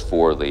catalyst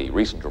for the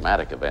recent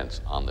dramatic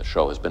events on the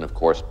show has been, of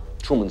course,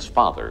 Truman's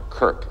father,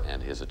 Kirk,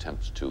 and his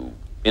attempts to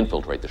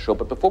infiltrate the show.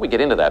 But before we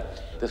get into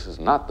that, this is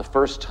not the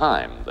first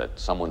time that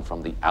someone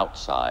from the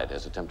outside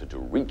has attempted to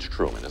reach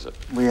Truman, is it?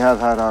 We have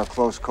had our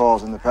close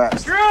calls in the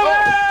past.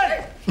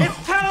 Truman!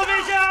 It's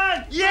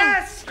television!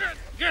 Yes!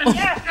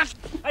 Yes!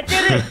 I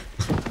did it!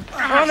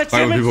 On the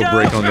Why would people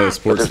break on those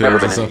sports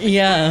fields and stuff?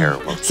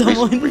 Yeah.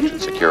 Someone.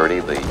 Security,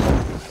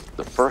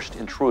 the first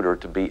intruder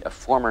to be a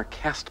former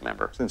cast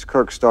member. Since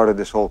Kirk started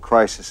this whole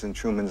crisis in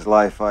Truman's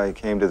life, I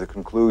came to the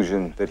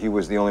conclusion that he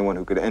was the only one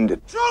who could end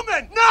it.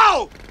 Truman,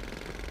 no!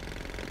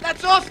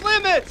 That's off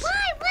limits! Why?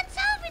 What's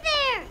over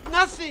there?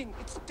 Nothing.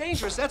 It's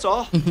dangerous, that's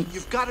all.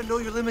 You've got to know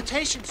your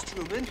limitations,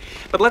 Truman.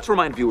 But let's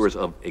remind viewers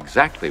of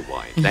exactly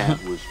why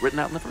that was written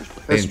out in the first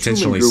place. They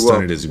intentionally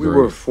stunted his we growth.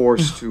 were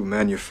forced to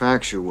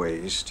manufacture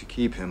ways to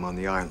keep him on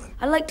the island.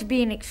 I'd like to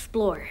be an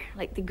explorer,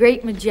 like the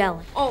Great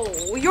Magellan.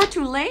 Oh, you're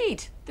too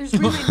late. There's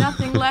really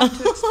nothing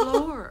left to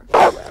explore.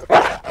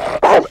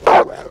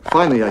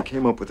 Finally, I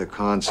came up with the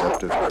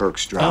concept of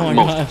Kirk's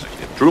drowning.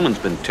 Truman's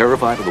been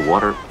terrified of the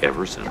water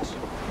ever since.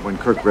 When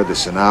Kirk read the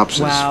synopsis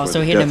Wow, for so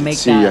the he had to Death at make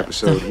Sea that.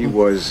 episode, he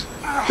was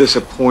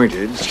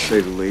disappointed, to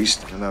say the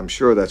least, and I'm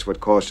sure that's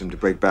what caused him to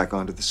break back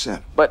onto the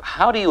set. But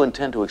how do you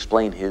intend to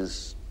explain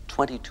his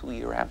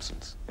 22-year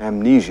absence?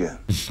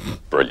 Amnesia.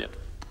 Brilliant.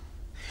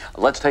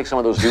 Let's take some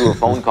of those viewer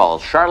phone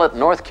calls. Charlotte,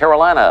 North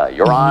Carolina,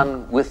 you're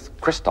on with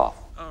Christoph.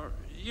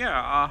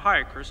 Yeah,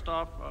 hi,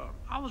 Christoph.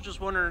 I was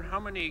just wondering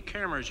how many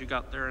cameras you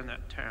got there in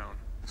that town.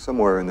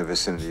 Somewhere in the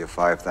vicinity of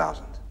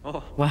 5,000.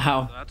 Oh,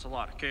 wow. That's a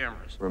lot of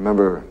cameras.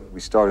 Remember,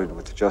 we started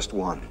with just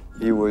one.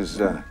 He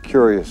was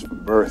curious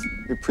from birth,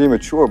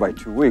 premature by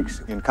 2 weeks,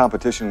 in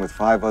competition with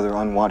 5 other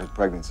unwanted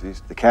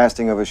pregnancies. The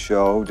casting of a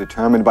show,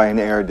 determined by an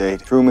air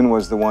date. Truman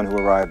was the one who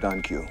arrived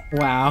on cue.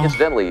 Wow.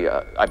 Incidentally,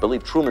 I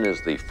believe Truman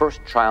is the first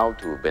child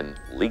to have been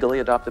legally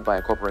adopted by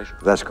a corporation.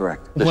 That's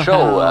correct. The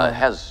show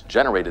has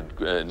generated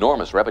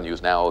enormous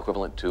revenues now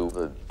equivalent to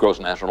the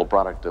gross national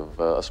product of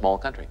a small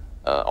country.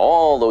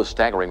 All those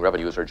staggering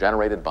revenues are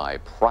generated by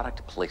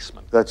product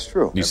placement. That's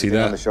true. You see Everything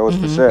that? on the show is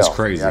for sale. It's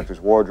crazy. The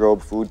actors'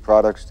 wardrobe, food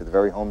products, to the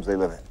very homes they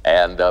live in.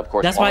 And of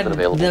course, That's all why of it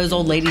available those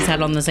old to ladies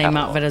had on the same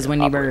capital outfit as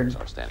Wendy operators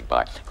Bird. are standing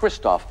by.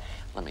 Christoph,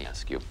 let me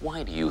ask you,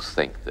 why do you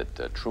think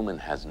that Truman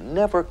has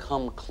never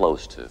come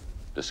close to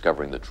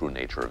discovering the true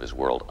nature of his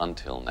world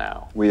until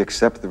now? We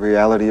accept the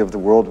reality of the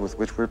world with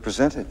which we're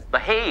presented. The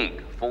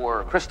Hague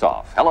for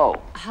Christoph. Hello.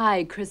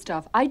 Hi,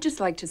 Christoph. I'd just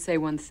like to say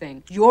one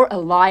thing. You're a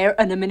liar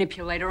and a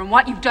manipulator, and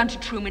what you've done to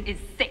Truman is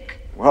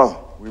sick.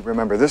 Well, we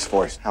remember this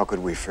voice. How could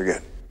we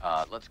forget?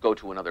 Let's go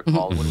to another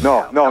call. What do we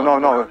No,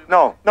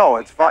 have? no,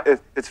 it's fine.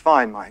 It's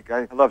fine, Mike.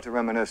 I love to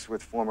reminisce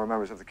with former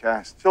members of the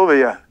cast.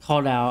 Sylvia,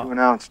 Called out. you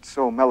announced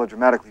so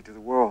melodramatically to the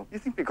world. You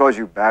think because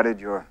you batted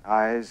your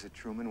eyes at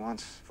Truman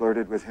once,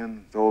 flirted with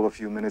him, stole a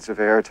few minutes of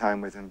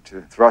airtime with him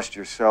to thrust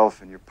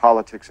yourself and your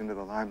politics into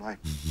the limelight,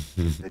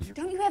 that you...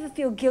 Don't you ever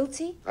feel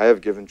guilty? I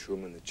have given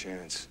Truman the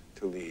chance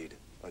to lead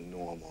a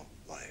normal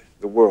life.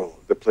 The world,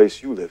 the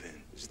place you live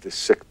in, is the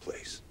sick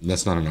place.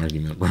 That's not an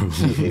argument, bro.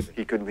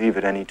 He could leave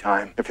at any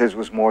time. If his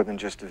was more than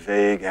just a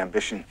vague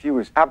ambition, if he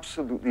was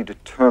absolutely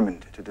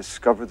determined to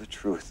discover the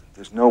truth,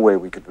 there's no way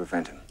we could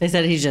prevent him. They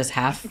said he's just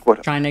half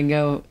trying to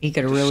go. He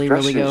could really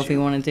go if he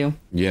wanted to.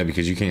 Yeah,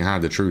 because you can't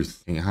hide the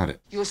truth. You can't hide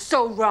it. You're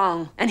so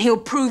wrong, and he'll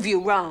prove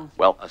you wrong.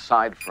 Well,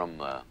 aside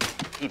from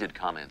heated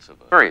comments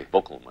of a very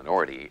vocal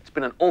minority, it's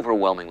been an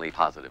overwhelmingly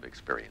positive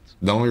experience.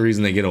 The only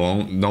reason they get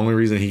along, the only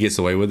reason he gets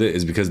away with it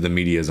is because the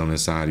media is on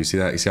his side. You see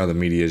that? You see how the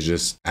media is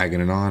just egging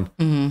it on?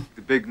 Mm-hmm.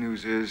 The big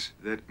news is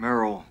that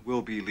Meryl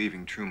will be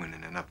leaving Truman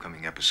in an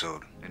upcoming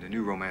episode, and a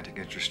new romantic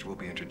interest will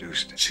be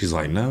introduced. She's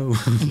like, no.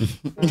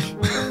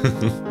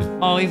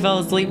 Oh, he fell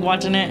asleep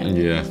watching it?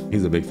 Yeah,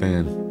 he's a big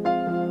fan.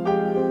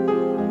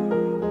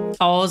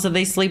 Oh, so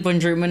they sleep when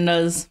Truman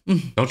does.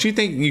 Don't you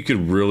think you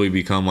could really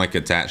become like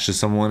attached to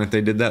someone if they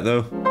did that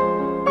though?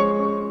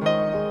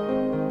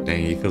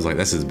 Dang, he feels like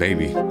that's his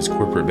baby, his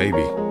corporate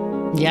baby.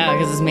 Yeah,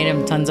 because it's made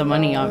him tons of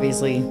money,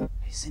 obviously.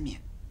 Hey,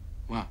 Simeon.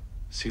 Wow,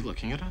 is he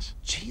looking at us?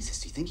 Jesus,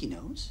 do you think he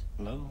knows?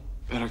 Hello?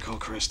 Better call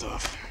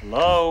Christoph.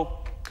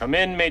 Hello? Come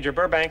in, Major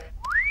Burbank.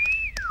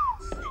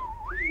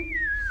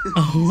 His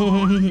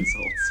old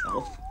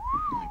self.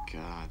 Oh my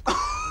God.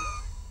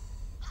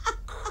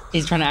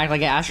 He's trying to act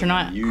like an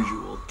astronaut.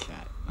 Usual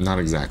cat. Not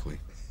exactly.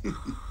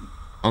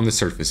 On the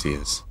surface, he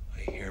is. I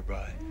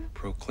hereby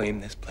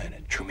proclaim this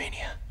planet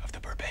Trumania of the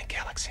Burbank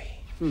Galaxy.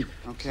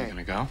 Okay.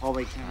 Gonna go?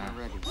 Hallway camera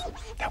ready.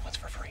 That one's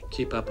for free.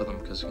 Keep up with him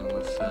because he's gonna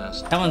move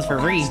fast. That one's for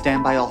free.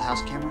 Stand by all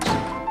house cameras.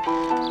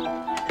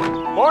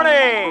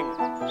 Morning!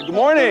 Good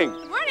morning!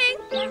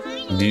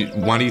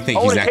 Why do you think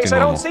Oh, he's in acting case I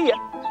normal? don't see you.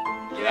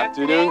 Good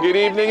afternoon, good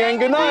evening, and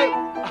good night.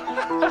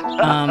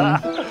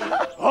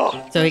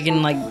 So he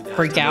can like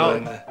freak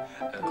out.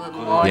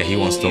 Yeah, he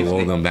wants to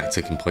lull them back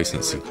to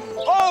complacency.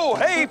 Oh,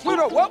 hey,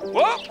 Pluto. Whoop,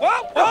 whoop,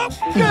 whoop, whoop.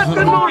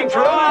 Good morning,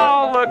 Pluto.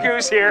 Oh, look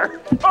who's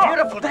here.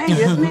 Beautiful day,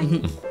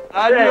 isn't it?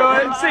 How you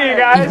doing? See you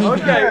guys.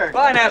 Okay.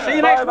 Bye now. See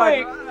you next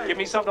week. Give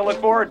me something to look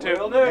forward to.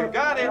 Will do.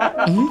 Got it.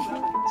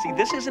 See,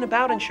 this isn't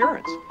about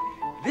insurance.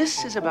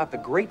 This is about the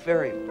great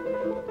variable.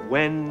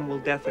 When will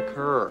death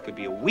occur? Could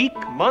be a week,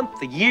 a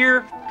month, a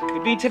year.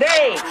 Could be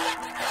today.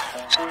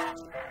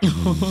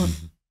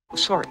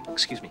 Sorry,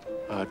 excuse me.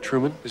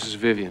 Truman, this is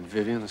Vivian.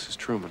 Vivian, this is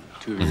Truman.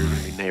 Two of you are going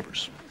to be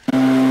neighbors.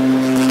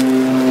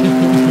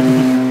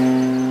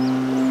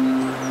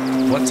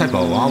 What type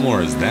of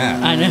lawnmower is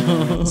that? I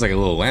know. It's like a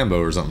little Lambo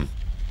or something.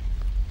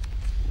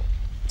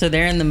 So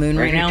they're in the moon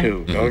right now?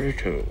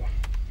 32.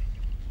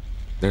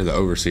 They're the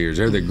overseers.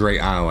 They're the great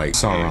eye like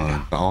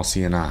Sauron, the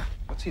all-seeing eye.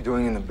 What's he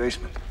doing in the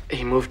basement?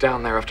 He moved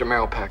down there after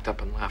Meryl packed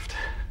up and left.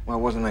 Why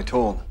wasn't I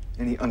told?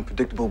 Any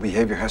unpredictable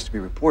behavior has to be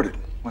reported.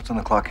 What's on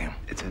the clock cam?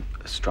 It's an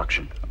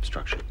obstruction.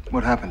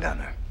 What happened down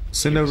there?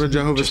 Send over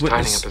Jehovah's Just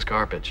tidying Witness. up his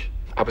garbage.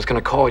 I was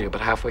gonna call you, but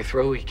halfway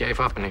through he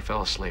gave up and he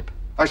fell asleep.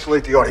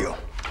 Isolate the audio.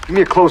 Give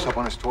me a close-up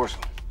on his torso.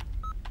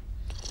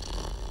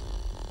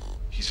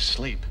 He's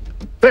asleep.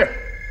 There!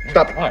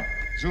 Stop it. What?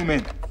 Zoom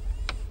in.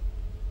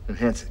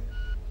 Enhance it.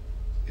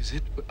 Is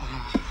it?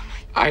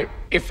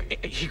 If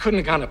he couldn't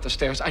have gone up the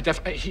stairs,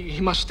 he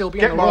must still be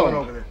Get in the Marlon room.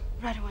 over there.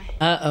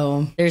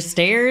 Uh-oh. There's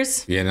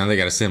stairs? Yeah, now they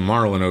gotta send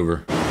Marlon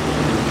over.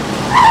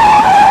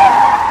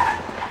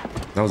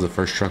 That was the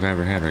first truck I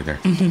ever had right there.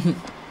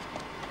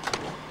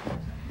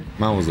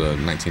 Mine was a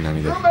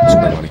 1990 though.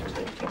 Square body.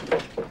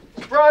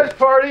 Surprise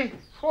party!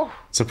 Whew.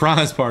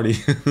 Surprise party.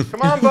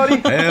 Come on, buddy.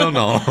 Hell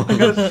no. I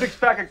got a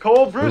six-pack of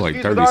cold We're like brewskis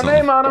with 30 our something.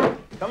 name on them.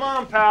 Come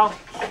on, pal.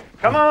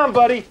 Come on,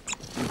 buddy.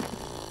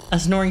 A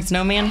snoring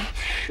snowman?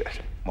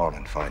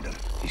 Marlon, find him.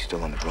 He's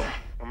still in the room.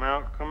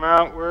 Come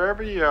out,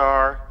 wherever you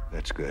are.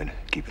 That's good.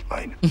 Keep it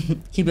light.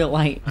 Keep it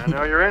light. I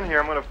know you're in here.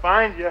 I'm gonna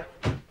find you.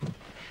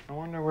 I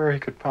wonder where he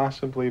could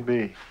possibly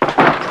be.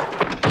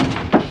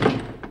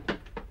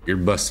 You're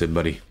busted,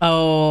 buddy.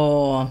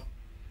 Oh.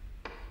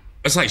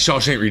 It's like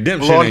Shawshank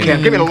Redemption. Long ain't cam.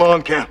 it? Give me the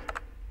long cam.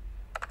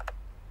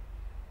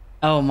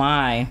 Oh,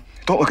 my.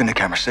 Don't look in the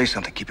camera. Say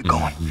something. Keep it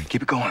going.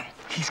 Keep it going.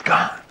 He's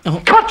gone. Oh.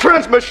 Cut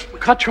transmission.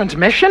 Cut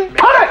transmission?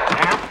 Cut it!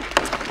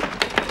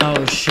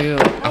 Oh, shoot.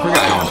 I forgot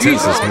how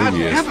intense this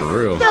movie is, for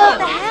real. What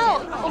the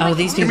hell? Oh,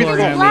 these people are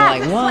gonna be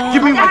like, what?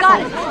 Give me I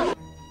got it.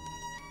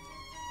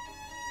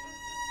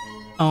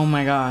 Oh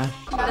my god.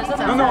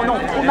 Non,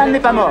 Truman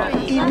n'est pas mort.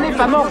 Il n'est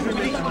pas mort.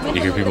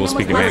 You hear people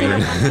speaking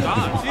Mandarin.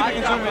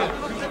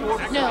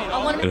 No,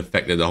 I want It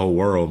affected the whole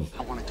world.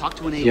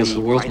 He has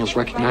the world's most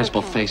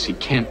recognizable face. He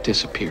can't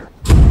disappear.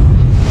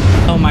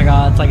 Oh my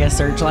god, it's like a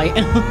searchlight.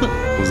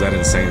 Was that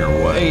insane or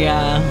what?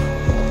 Yeah.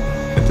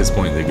 At this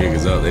point, the gig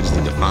is up. They just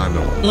need to find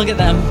them. Look at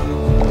them.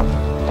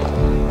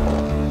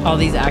 All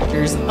these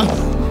actors. They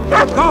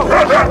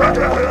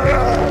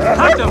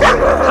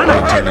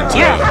turn into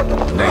a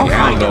dang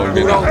hound dog.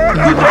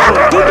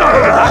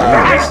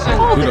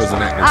 Kudo's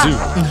an actor too.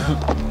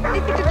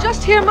 If you could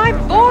just hear my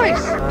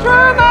voice.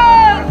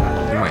 Truman!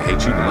 He might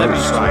hate you the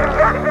most.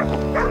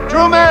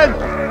 Truman!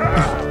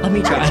 Let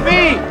me try. It's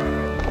me!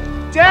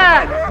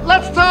 Dad!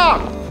 Let's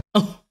talk!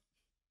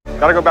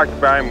 Gotta go back to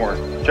Barrymore.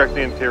 Check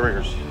the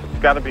interiors.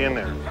 Gotta be in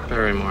there.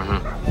 Barrymore, huh?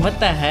 What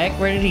the heck?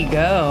 Where did he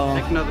go?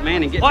 Take another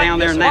man and get down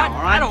there now,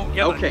 all right? I don't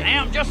give a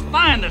damn. Just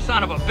find the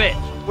son of a bitch.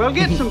 Well,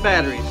 get some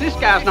batteries. This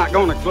guy's not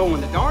going to glow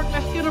in the dark.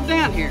 Let's get him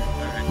down here.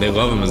 They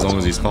love him as long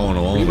as he's following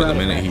along, but the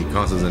minute he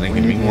causes an We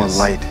need more inconvenience,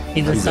 light.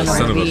 He's a he's a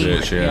son of a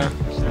bitch, yeah.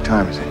 What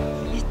time is it?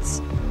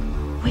 It's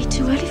way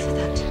too early for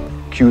that.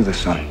 Cue the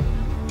sun.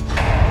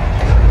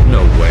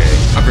 No way.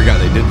 I forgot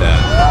they did that.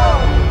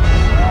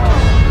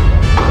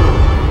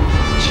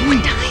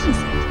 What time is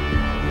it?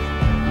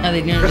 Are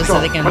they doing it just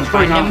so they can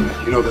find him?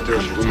 You know that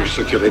there's rumors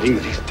circulating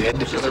that he's dead?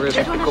 You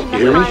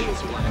hear me?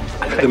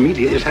 The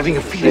media is having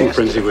a feeding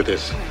frenzy with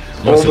this.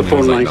 All the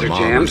phone lines are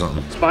jammed.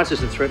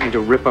 Sponsors are threatening to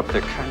rip up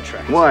their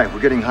contract. Why? We're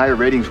getting higher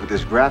ratings with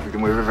this graphic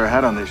than we've ever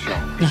had on this show.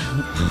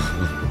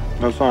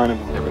 No sign of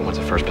him. Everyone's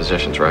at first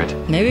positions, right?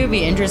 Maybe it'd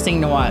be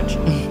interesting to watch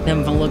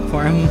them look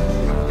for him.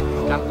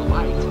 Got the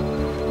light.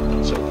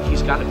 So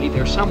he's got to be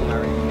there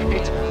somewhere.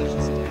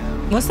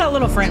 What's that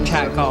little French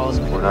hat called?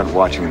 We're not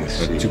watching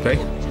this. Toupee?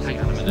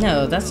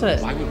 No, that's what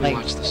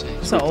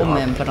that's what old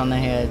men put on their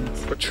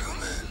heads. Truman,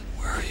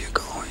 where are you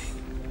going?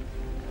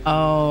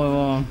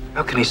 Oh.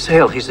 How can he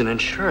sail? He's in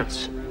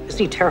insurance. Isn't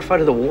he terrified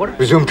of the water?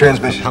 Resume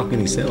transmission. How can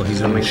he sail?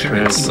 He's in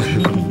insurance.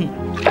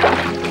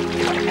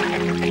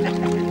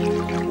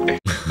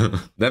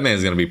 That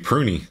man's gonna be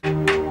pruny.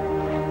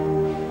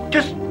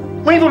 Just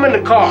leave him in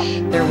the car.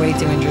 They're way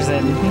too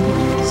interested.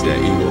 It's that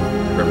eagle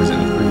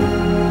representing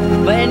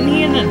pruny. But isn't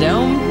he in a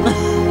dome?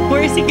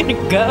 Where is he gonna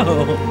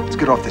go? Let's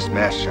get off this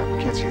mask shot. We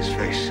can't see his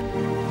face.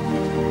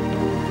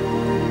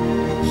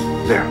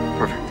 There,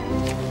 perfect.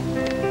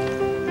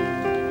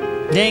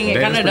 Dang, it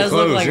Damn, kind of it's does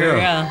pretty look like her,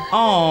 close, yeah.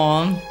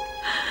 Aw.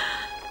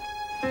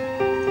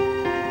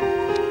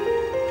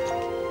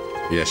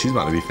 Yeah, she's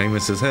about to be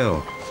famous as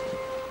hell.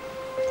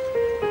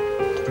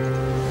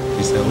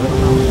 She said, I'm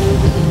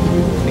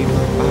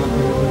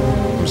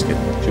just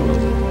kidding. She will.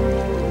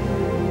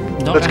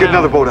 Let's get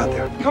another boat out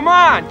there. Come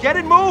on, get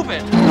it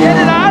moving. Get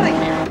it out of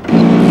here.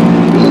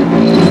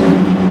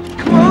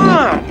 Come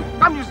on.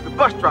 I'm just the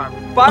bus driver.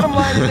 Bottom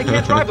line is they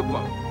can't drive the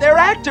boat. They're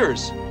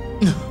actors.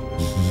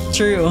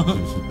 True.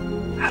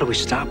 How do we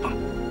stop him?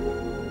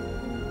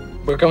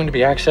 We're going to be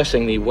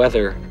accessing the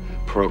weather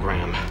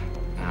program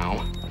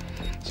now.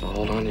 So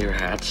hold on to your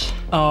hats.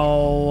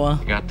 Oh.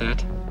 You got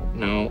that?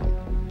 No.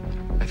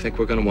 I think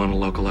we're going to want to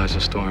localize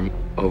a storm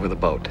over the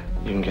boat.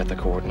 You can get the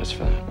coordinates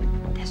for that.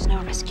 There's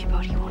no rescue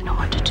boat. He won't know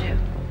what to do.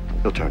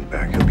 He'll turn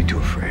back. He'll be too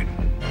afraid.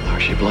 There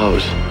she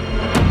blows.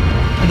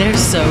 They're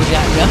so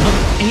jacked up.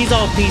 He's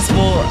all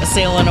peaceful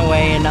sailing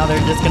away, and now they're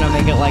just gonna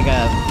make it like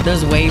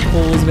those wave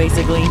pools,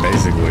 basically.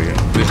 Basically,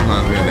 this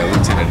reminds me of that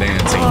Lieutenant Dan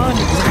scene.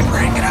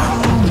 Bring it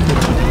on.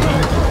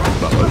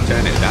 But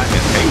Lieutenant Dan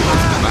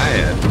was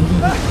mad.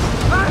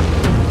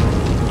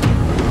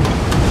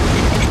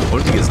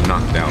 What if he gets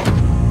knocked out?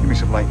 Give me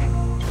some lightning.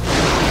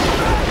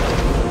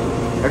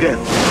 Again.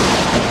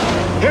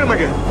 Hit him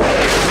again.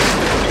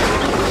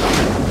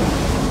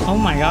 Oh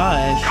my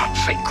gosh.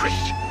 God's sake, Chris.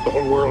 The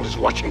whole world is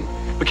watching.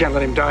 We can't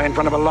let him die in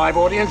front of a live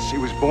audience. He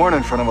was born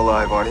in front of a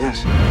live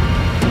audience.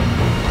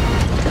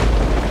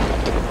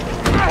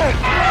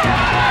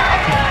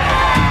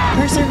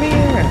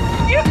 Persevere.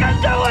 You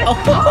can do it! Oh.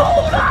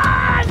 Hold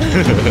on!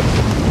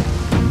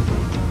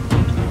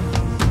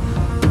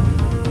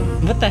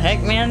 What the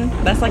heck, man?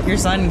 That's like your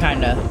son,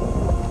 kinda.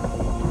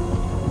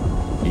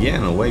 Yeah,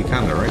 in a way,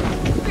 kinda, right?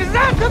 Is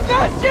that the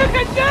best you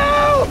can do?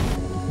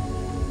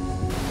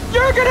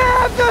 You're gonna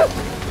have to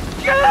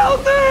kill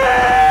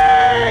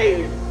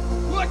me!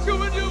 What you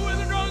would do with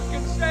a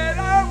drunken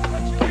sailor?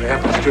 We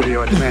have the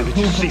studio. I demand that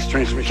you cease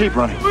transmission. Keep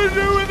running. What you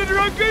do with a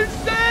drunken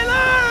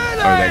sailor?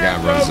 Oh, that guy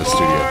runs the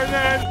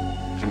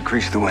studio.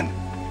 Increase the wind.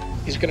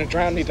 He's going to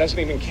drown. He doesn't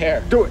even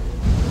care. Do it.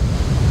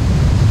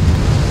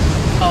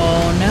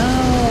 Oh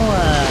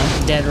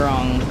no. Dead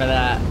wrong for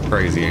that.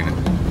 Crazy, ain't it?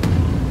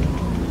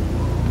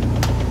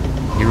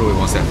 He really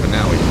wants that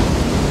finale.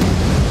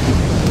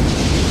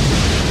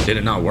 Did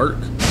it not work?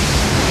 Or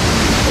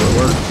it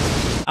worked?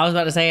 I was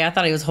about to say, I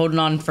thought he was holding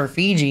on for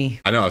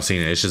Fiji. I know I've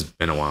seen it. It's just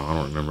been a while. I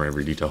don't remember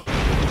every detail.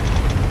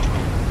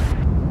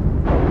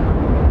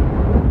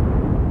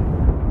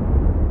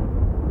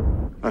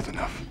 That's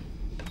enough.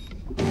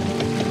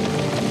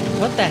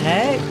 What the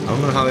heck? I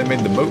don't know how they made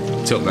the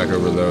boat tilt back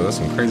over though. That's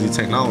some crazy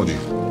technology.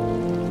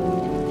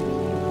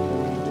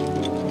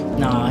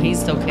 Nah, he's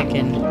still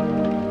kicking.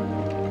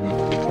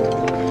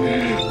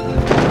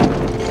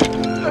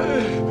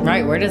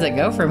 Right, where does it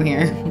go from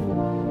here?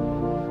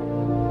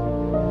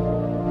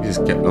 He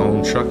just kept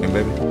on trucking,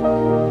 baby.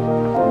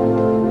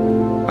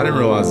 I didn't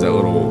realize that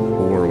little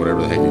oar, or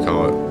whatever the heck you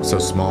call it, was so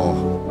small.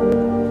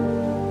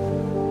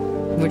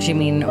 What you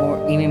mean,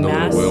 or you mean The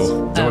mast? little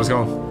wheel. Is that what it's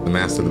called? The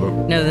mast of the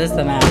boat? No, this is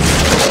the mast.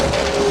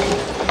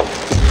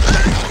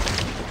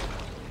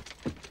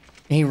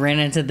 He ran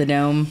into the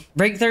dome.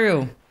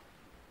 Breakthrough.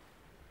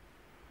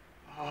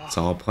 It's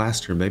all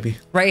plaster, baby.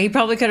 Right, he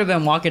probably could have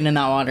been walking in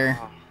that water.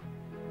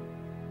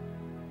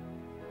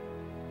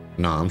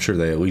 No, I'm sure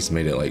they at least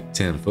made it like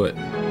 10 foot.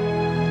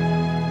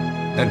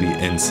 That'd be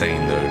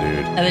insane though,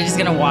 dude. Are they just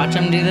gonna watch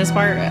him do this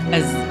part?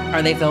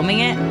 Are they filming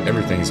it?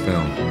 Everything's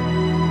filmed.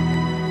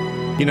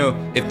 You know,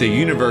 if the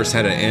universe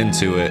had an end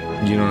to it,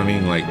 you know what I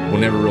mean? Like, we'll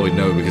never really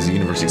know because the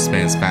universe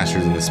expands faster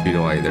than the speed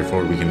of light.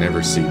 Therefore, we can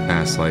never see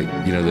past, like,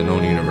 you know, the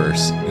known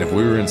universe. And if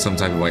we were in some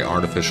type of, like,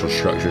 artificial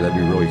structure, that'd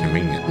be really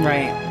convenient.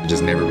 Right. We'd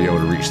just never be able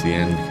to reach the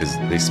end because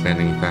they're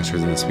expanding faster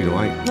than the speed of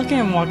light. Look at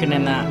him walking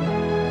in that.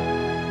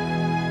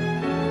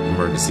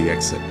 Emergency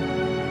exit.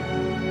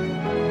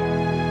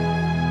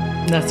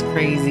 That's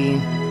crazy.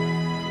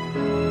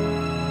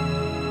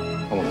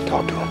 I want to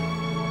talk to him.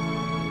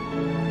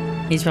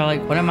 He's probably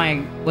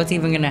like, what's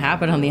even gonna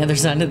happen on the other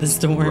side of the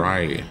storm?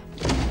 Right.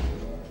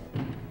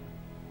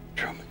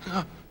 Truman,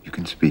 you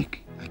can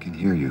speak. I can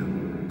hear you.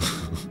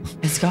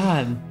 It's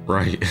God.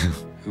 Right.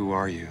 Who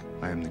are you?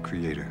 I am the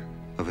creator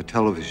of a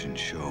television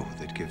show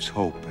that gives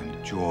hope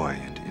and joy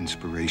and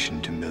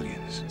inspiration to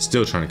millions.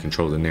 Still trying to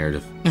control the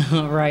narrative.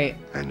 Right.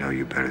 I know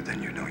you better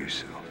than you know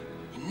yourself.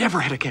 You never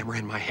had a camera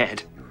in my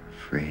head. You're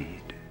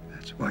afraid.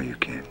 That's why you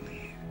can't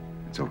leave.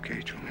 It's okay,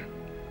 Truman.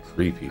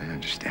 Creepy. I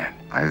understand.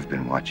 I have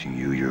been watching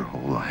you your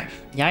whole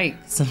life.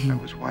 Yikes. I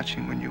was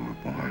watching when you were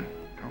born.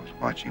 I was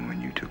watching when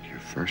you took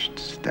your first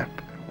step.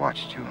 I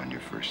watched you on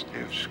your first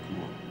day of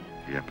school.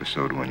 The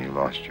episode when you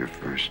lost your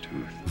first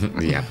tooth.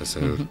 The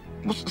episode.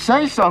 Well,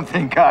 say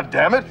something,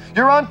 goddammit!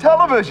 You're on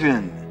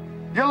television!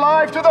 You're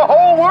live to the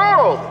whole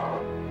world!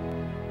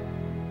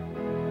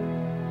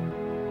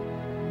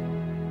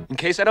 In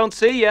case I don't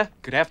see ya,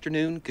 good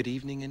afternoon, good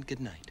evening, and good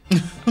night.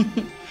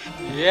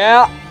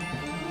 Yeah.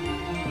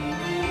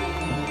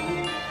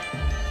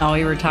 Oh,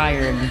 he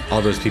retired.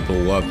 All those people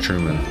love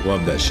Truman,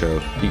 love that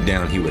show. Deep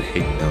down, he would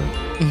hate them.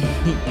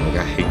 Like,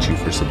 I hate you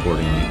for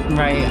supporting me.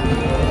 Right.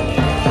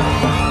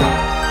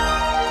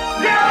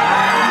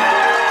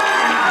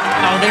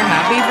 Oh, they're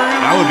happy for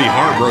him? I would be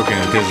heartbroken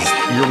because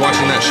you're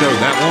watching that show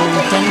that long.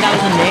 10,000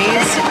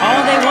 days? Oh,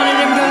 they wanted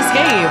him to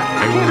escape.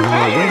 Everyone's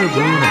like, way to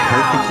ruin a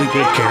perfectly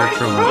good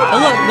character. Oh,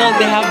 look,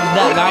 they have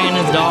that guy and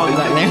his dog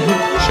back there.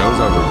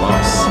 Show's over,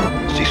 boss.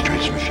 Cease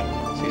transmission.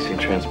 Ceasing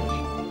transmission.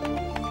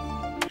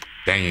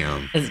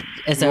 Damn.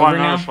 It's You over want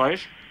now. another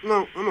slice?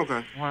 No, I'm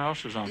okay. What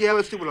else is on? Yeah,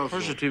 let's do what else.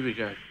 Where's the TV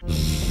guy?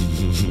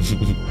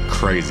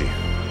 Crazy.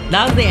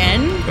 That was the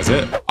end. That's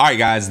it. All right,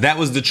 guys. That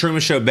was the Truman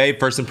Show, babe.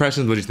 First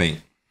impressions. What do you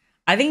think?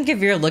 I think if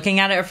you're looking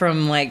at it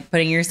from like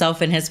putting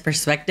yourself in his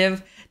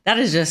perspective, that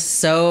is just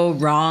so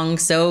wrong,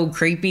 so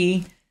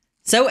creepy,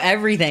 so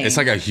everything. It's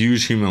like a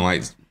huge human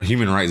rights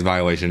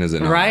violation, is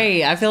it not?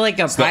 Right. I feel like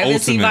a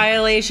privacy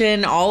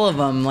violation, all of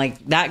them.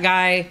 Like that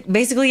guy,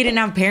 basically he didn't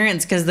have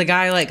parents because the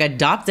guy like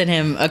adopted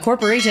him. A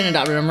corporation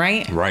adopted him,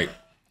 right? Right.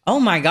 Oh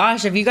my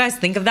gosh. If you guys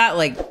think of that,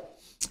 like,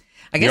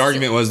 I guess the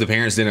argument was the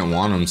parents didn't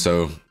want him,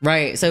 so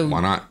right. So why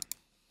not?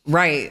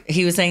 Right.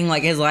 He was saying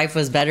like his life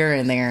was better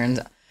in there,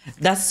 and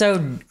that's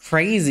so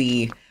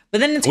crazy. But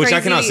then it's crazy.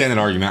 I cannot stand that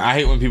argument. I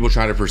hate when people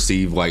try to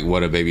perceive like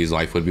what a baby's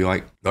life would be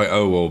like. Like,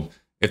 oh well,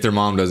 if their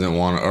mom doesn't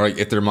want, or like,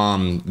 if their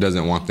mom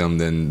doesn't want them,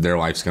 then their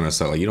life's gonna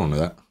suck. Like, you don't know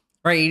that,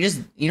 right?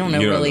 You don't know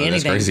really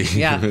anything. That's crazy.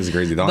 Yeah, it's a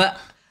crazy thought.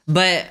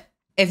 But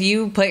if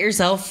you put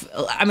yourself,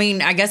 I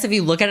mean, I guess if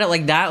you look at it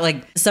like that,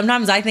 like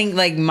sometimes I think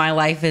like my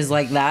life is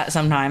like that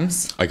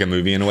sometimes. Like a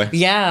movie in a way.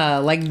 Yeah,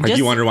 like just,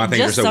 you wonder why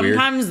things are so weird.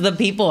 Sometimes the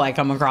people I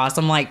come across,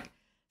 I'm like,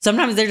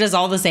 sometimes they're just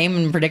all the same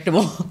and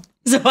predictable.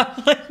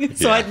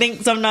 I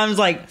think sometimes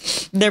like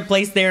they're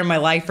placed there in my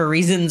life for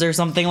reasons or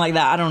something like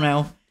that. I don't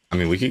know. I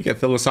mean, we could get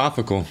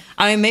philosophical.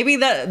 I mean, maybe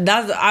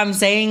that's I'm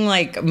saying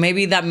like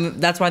maybe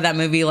that's why that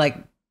movie like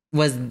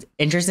was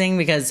interesting,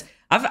 because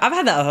I've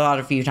had that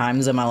a few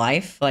times in my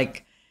life.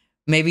 Like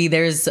maybe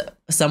there's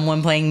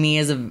someone playing me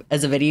as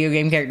a video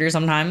game character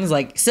sometimes.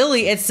 Like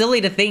it's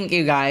silly to think,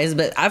 you guys,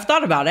 but I've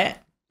thought about it.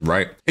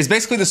 Right. It's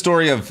basically the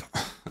story of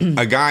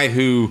a guy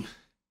who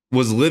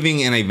was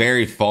living in a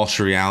very false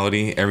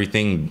reality.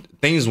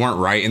 Things weren't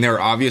right, and they were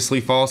obviously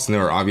false, and they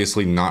were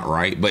obviously not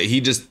right. But he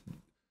just,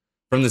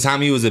 from the time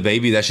he was a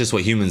baby, that's just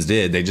what humans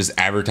did. They just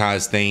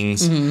advertised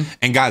things. Mm-hmm.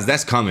 And guys,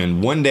 that's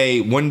coming. One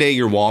day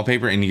your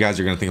wallpaper, and you guys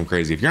are going to think I'm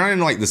crazy. If you're not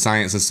into like the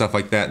science and stuff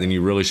like that, then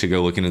you really should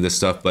go look into this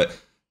stuff. But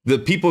the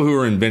people who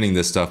are inventing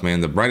this stuff,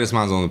 man, the brightest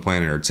minds on the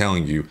planet are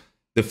telling you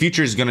the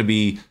future is going to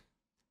be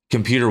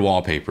computer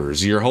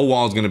wallpapers. Your whole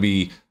wall is going to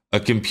be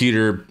a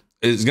computer.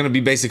 It's going to be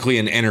basically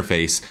an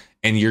interface,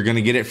 and you're going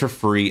to get it for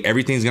free.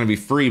 Everything's going to be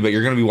free, but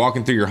you're going to be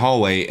walking through your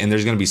hallway, and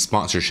there's going to be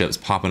sponsorships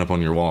popping up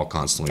on your wall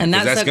constantly. And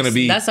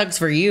that sucks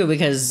for you,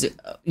 because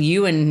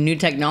you and new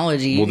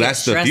technology. Well,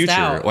 that's the future.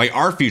 Out. Like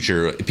our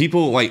future,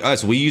 people like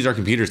us, we use our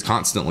computers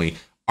constantly.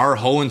 Our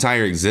whole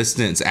entire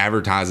existence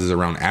advertises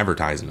around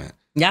advertisement.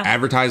 Yeah,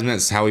 advertisement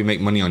is how we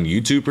make money on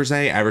YouTube per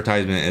se.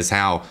 Advertisement is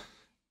how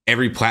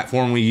every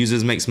platform we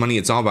use makes money.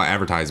 It's all about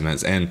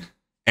advertisements, and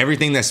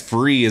everything that's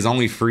free is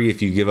only free if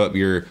you give up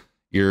your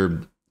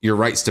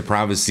rights to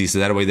privacy, so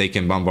that way they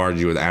can bombard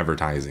you with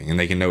advertising and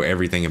they can know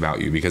everything about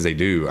you, because they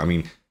do. I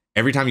mean,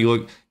 every time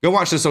you go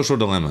watch The Social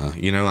Dilemma,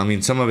 you know, I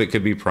mean, some of it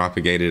could be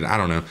propagated. I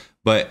don't know.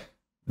 But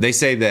they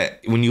say that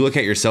when you look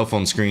at your cell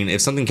phone screen,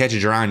 if something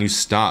catches your eye and you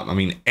stop, I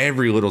mean,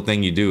 every little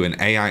thing you do, and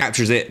AI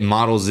captures it,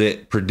 models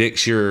it,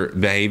 predicts your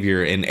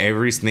behavior, and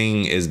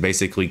everything is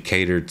basically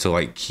catered to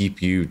like keep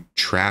you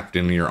trapped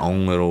in your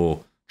own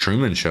little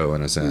Truman Show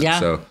in a sense. Yeah.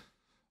 So,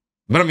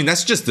 but I mean,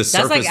 that's just the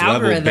surface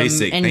level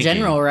basic in thinking.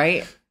 General,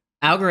 right?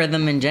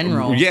 Algorithm in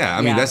general. Yeah,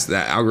 I mean, that's the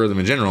algorithm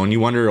in general. And you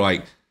wonder,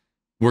 like,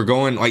 we're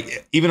going,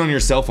 like, even on your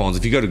cell phones,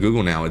 if you go to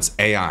Google now, it's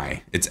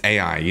AI. It's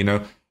AI, you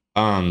know?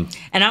 And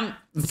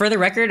for the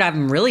record,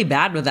 I'm really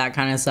bad with that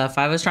kind of stuff.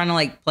 I was trying to,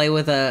 like, play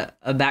with a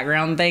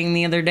background thing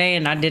the other day,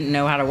 and I didn't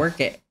know how to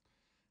work it.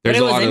 But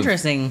it was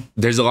interesting.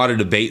 There's a lot of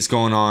debates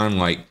going on,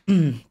 like,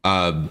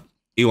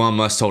 Elon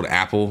Musk told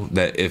Apple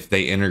that if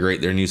they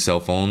integrate their new cell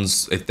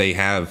phones, if they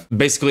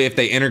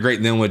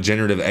integrate them with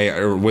generative AI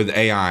or with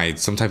AI,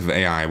 some type of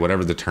AI,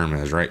 whatever the term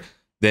is, right?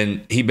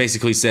 Then he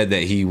basically said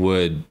that he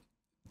would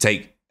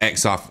take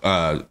X off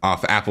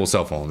Apple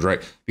cell phones,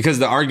 right? Because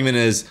the argument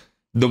is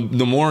the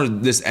more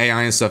this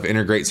AI and stuff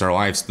integrates our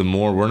lives, the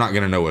more we're not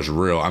going to know what's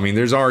real. I mean,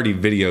 there's already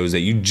videos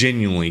that you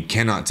genuinely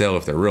cannot tell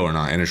if they're real or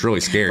not, and it's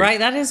really scary. Right,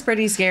 that is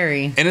pretty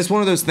scary. And it's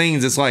one of those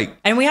things, it's like...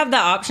 And we have the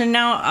option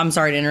now, I'm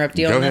sorry to interrupt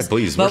you on this. Go ahead,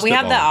 please. But we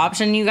have the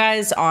option, you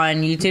guys,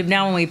 on YouTube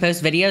now, when we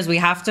post videos, we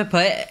have to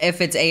put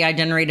if it's AI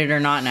generated or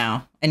not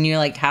now. And you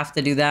like have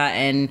to do that,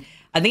 and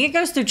I think it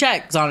goes through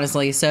checks,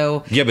 honestly,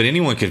 so... Yeah, but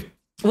anyone could...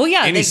 Well,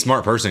 yeah, any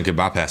smart person could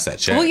bypass that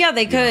check. Well, yeah,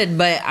 they could,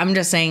 but I'm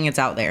just saying it's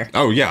out there.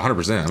 Oh, yeah,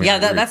 100%. I mean, yeah,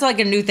 that's like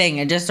a new thing.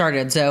 It just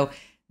started, so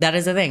that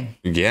is a thing.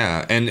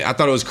 Yeah, and I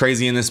thought it was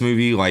crazy in this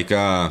movie, like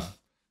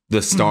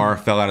the star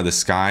fell out of the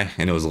sky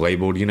and it was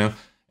labeled, you know?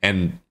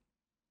 And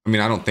I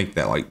mean, I don't think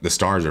that like the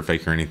stars are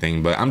fake or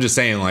anything, but I'm just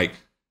saying, like,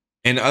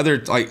 in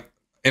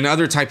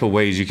other type of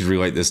ways you could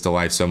relate this to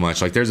life so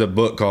much. Like, there's a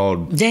book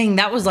called... Dang,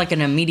 that was like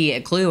an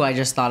immediate clue I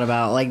just thought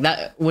about. Like,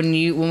 that when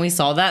we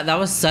saw that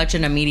was such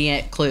an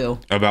immediate clue.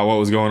 About what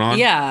was going on?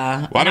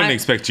 Yeah. Well, I didn't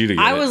expect you to get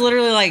it. I was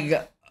literally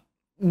like,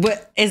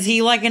 what, is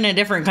he like in a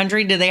different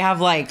country? Do they have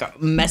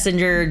like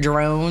messenger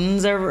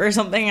drones or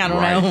something? I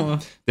don't know.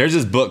 There's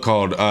this book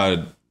called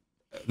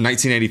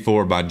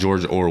 1984 by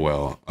George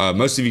Orwell.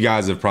 Most of you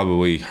guys have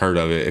probably heard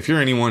of it. If you're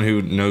anyone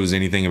who knows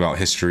anything about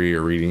history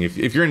or reading,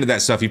 if you're into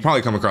that stuff, you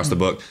probably come across the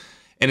book.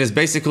 And it's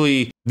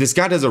basically, this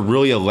guy does a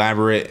really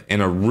elaborate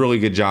and a really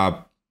good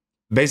job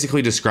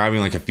basically describing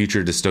like a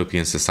future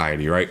dystopian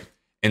society, right?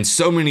 And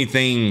so many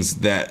things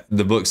that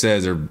the book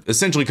says are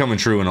essentially coming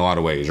true in a lot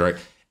of ways, right?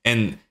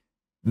 And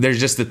there's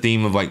just the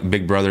theme of like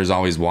Big Brother's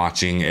always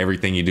watching,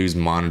 everything you do is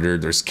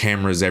monitored, there's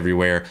cameras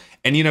everywhere.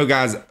 And you know,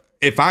 guys,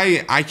 if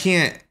I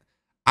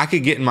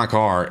could get in my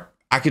car,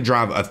 I could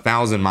drive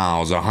 1,000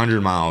 miles,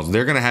 100 miles.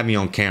 They're going to have me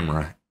on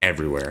camera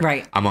everywhere.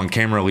 Right. I'm on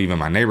camera leaving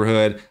my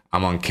neighborhood.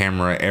 I'm on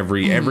camera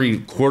every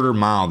quarter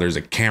mile. There's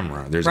a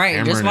camera. There's a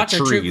camera. Just watch a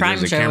true crime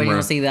There's a show and camera.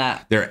 you'll see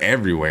that. They're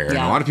everywhere. And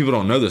Yeah. a lot of people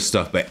don't know this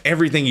stuff, but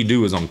everything you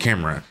do is on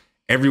camera.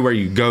 Everywhere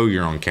you go,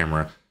 you're on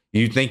camera.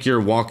 You think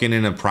you're walking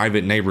in a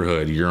private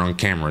neighborhood, you're on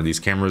camera. These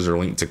cameras are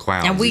linked to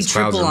clouds. And we These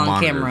clouds triple are on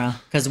monitored.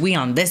 camera because we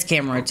on this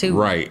camera too.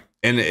 Right.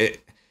 And it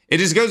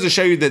just goes to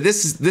show you that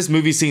this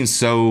movie seems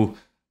so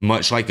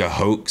much like a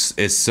hoax.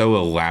 It's so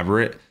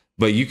elaborate,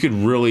 but you could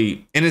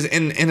really, in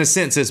a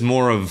sense, it's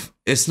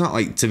not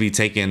like to be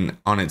taken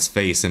on its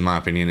face, in my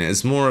opinion.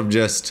 It's more of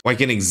just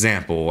like an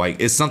example. Like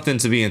it's something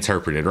to be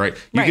interpreted, right?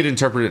 You could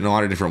interpret it in a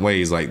lot of different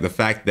ways. Like the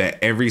fact that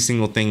every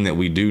single thing that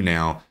we do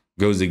now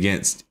goes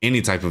against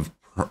any type of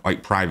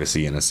like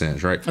privacy in a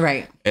sense, right?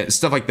 Right. And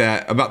stuff like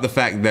that, about the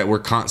fact that we're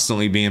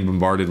constantly being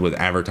bombarded with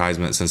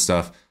advertisements and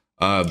stuff.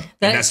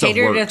 That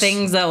cater to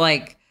things that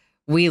like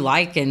we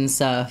like and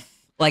stuff,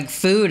 like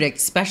food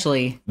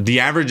especially. The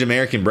average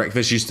American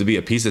breakfast used to be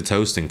a piece of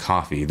toast and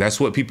coffee. That's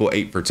what people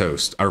ate for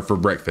toast or for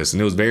breakfast,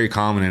 and it was very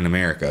common in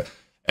America.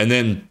 And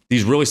then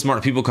these really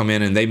smart people come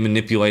in and they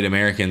manipulate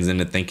Americans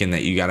into thinking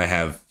that you got to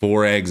have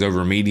 4 eggs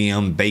over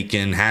medium,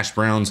 bacon, hash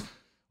browns.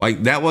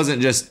 Like that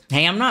wasn't just.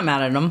 Hey, I'm not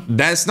mad at them.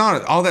 That's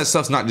not all that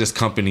stuff's not just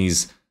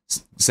companies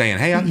saying,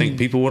 hey, I think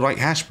people would like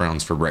hash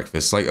browns for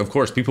breakfast. Like, of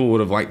course, people would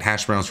have liked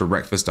hash browns for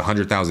breakfast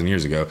 100,000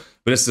 years ago,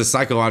 but it's the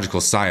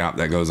psychological psyop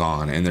that goes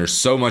on. And there's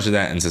so much of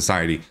that in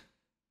society.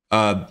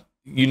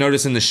 You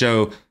notice in the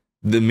show,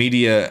 the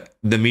media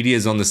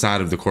is on the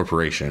side of the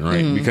corporation,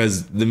 right?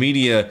 Because the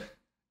media,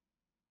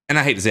 and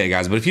I hate to say it,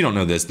 guys, but if you don't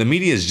know this, the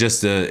media is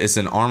just it's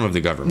an arm of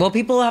the government. Well,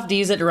 people have to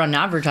use it to run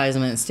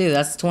advertisements too.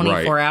 That's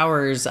 24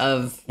 hours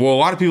of. Well,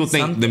 a lot of people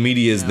think the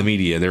media is the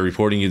media. They're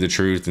reporting you the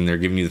truth and they're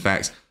giving you the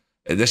facts.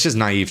 That's just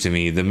naive to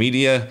me. The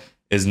media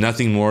is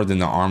nothing more than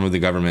the arm of the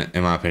government,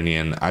 in my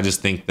opinion. I just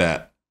think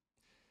that,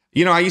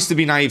 you know, I used to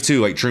be naive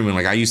too, like Truman.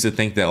 Like I used to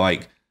think that,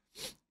 like,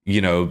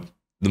 you know,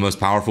 the most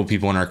powerful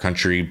people in our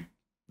country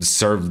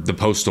served the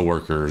postal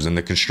workers and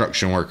the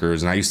construction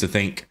workers. And I used to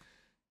think,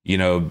 you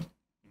know,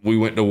 we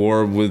went to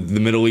war with the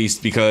Middle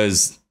East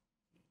because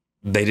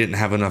they didn't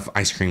have enough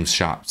ice cream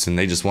shops and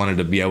they just wanted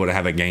to be able to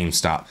have a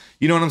GameStop.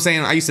 You know what I'm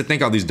saying? I used to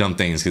think all these dumb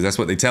things because that's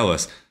what they tell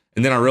us.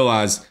 And then I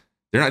realized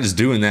they're not just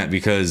doing that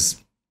because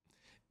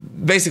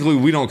basically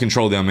we don't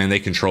control them and they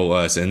control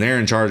us, and they're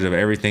in charge of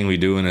everything we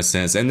do in a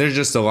sense. And there's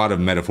just a lot of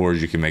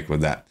metaphors you can make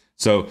with that.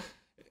 So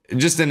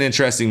just an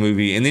interesting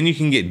movie. And then you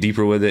can get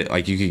deeper with it.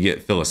 Like you could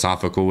get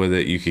philosophical with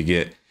it. You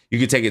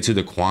could take it to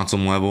the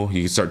quantum level.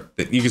 You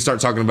can start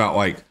talking about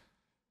like,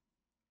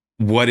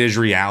 what is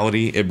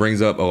reality? It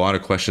brings up a lot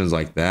of questions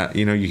like that.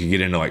 You know, you could get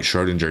into like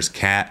Schrodinger's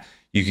cat.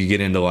 You could get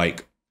into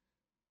like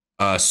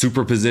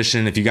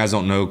superposition. If you guys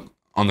don't know,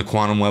 on the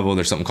quantum level,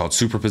 there's something called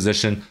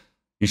superposition.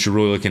 You should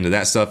really look into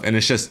that stuff. And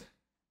it's just,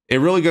 it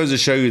really goes to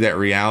show you that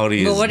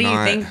reality is What do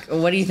not... you think?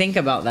 What do you think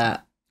about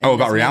that? Oh,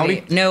 about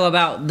reality? No,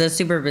 about the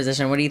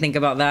superposition. What do you think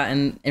about that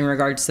in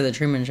regards to the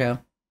Truman Show?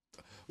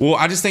 Well,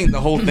 I just think the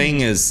whole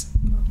thing is,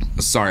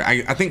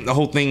 I think the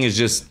whole thing is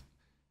just,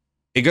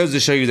 it goes to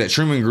show you that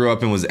Truman grew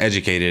up and was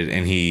educated,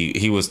 and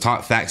he was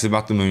taught facts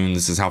about the moon.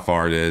 This is how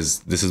far it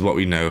is. This is what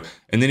we know.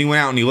 And then he went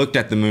out and he looked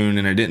at the moon,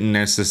 and it didn't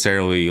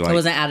necessarily like, it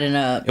wasn't adding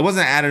up. It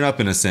wasn't adding up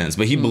in a sense,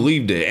 but he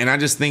believed it. And I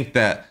just think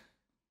that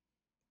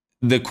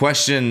the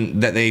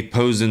question that they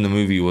posed in the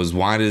movie was,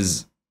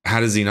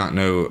 how does he not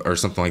know, or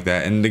something like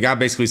that? And the guy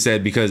basically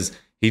said, because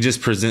he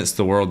just presents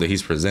the world that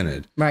he's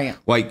presented. Right.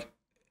 Like,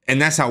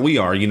 and that's how we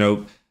are, you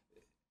know.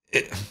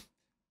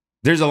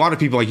 There's a lot of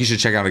people, like, you should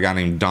check out a guy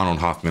named Donald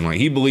Hoffman. Like,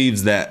 he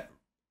believes that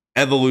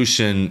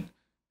evolution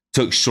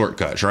took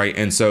shortcuts, right?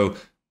 And so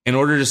in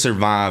order to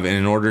survive, and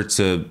in order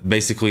to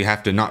basically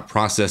have to not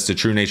process the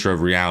true nature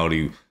of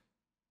reality,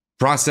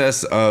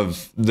 process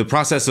of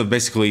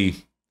basically,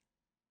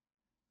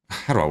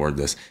 how do I word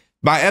this?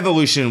 By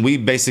evolution, we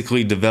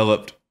basically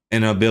developed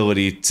an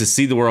ability to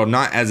see the world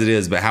not as it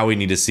is, but how we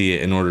need to see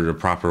it in order to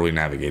properly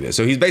navigate it.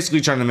 So he's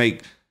basically trying to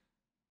make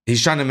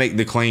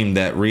the claim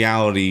that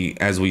reality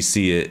as we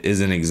see it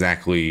isn't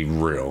exactly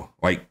real.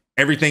 Like,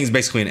 everything's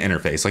basically an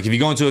interface. Like, if you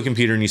go into a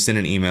computer and you send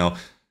an email,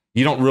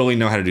 you don't really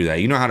know how to do that.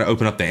 You know how to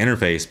open up the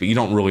interface, but you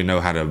don't really know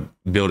how to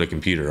build a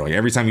computer. Like,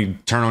 every time you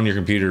turn on your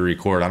computer to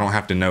record, I don't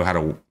have to know how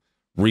to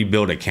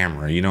rebuild a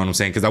camera. You know what I'm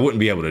saying? Because I wouldn't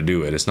be able to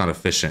do it. It's not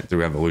efficient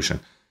through evolution.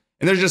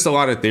 And there's just a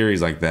lot of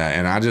theories like that.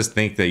 And I just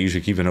think that you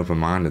should keep an open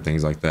mind to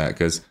things like that,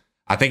 because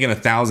I think in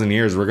 1,000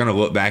 years, we're going to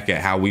look back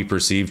at how we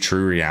perceive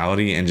true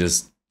reality and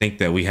just think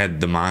that we had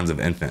the minds of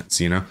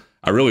infants, you know?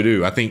 I really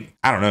do. I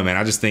don't know, man.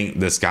 I just think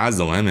the sky's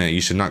the limit.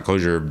 You should not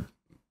close your,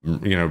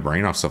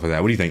 brain off stuff like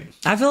that. What do you think?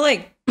 I feel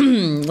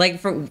like,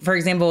 for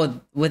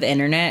example, with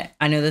internet,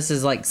 I know this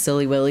is like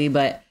silly willy,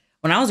 but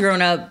when I was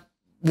growing up,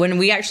 when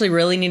we actually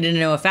really needed to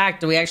know a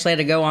fact, we actually had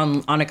to go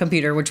on a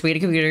computer, which we had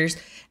computers,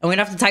 and we'd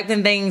have to type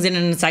them things in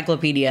an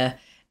encyclopedia.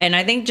 And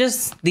I think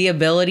just the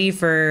ability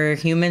for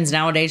humans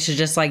nowadays to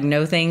just like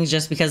know things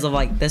just because of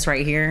like this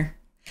right here.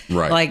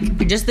 Right.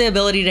 Like just the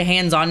ability to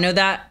hands-on know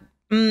that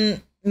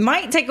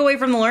might take away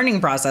from the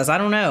learning process. I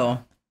don't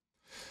know.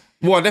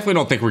 Well, I definitely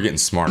don't think we're getting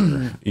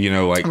smarter,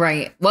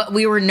 Right. Well,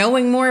 we were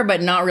knowing more,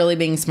 but not really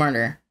being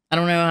smarter. I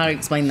don't know how to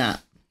explain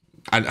that.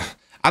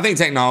 I think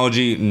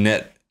technology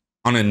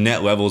on a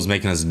net level is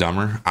making us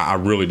dumber. I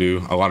really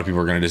do. A lot of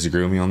people are going to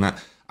disagree with me on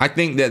that. I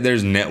think that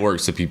there's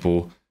networks of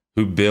people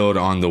who build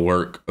on the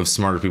work of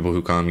smarter people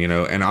who come,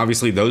 and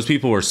obviously those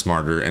people are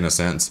smarter in a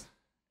sense.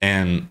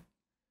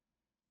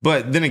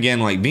 But then again,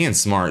 like being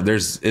smart,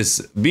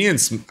 being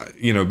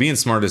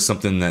smart is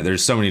something that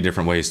there's so many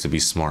different ways to be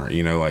smart,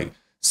 like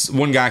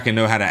one guy can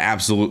know how to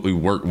absolutely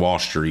work Wall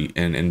Street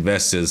and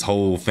invest his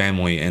whole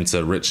family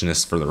into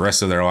richness for the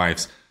rest of their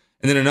lives.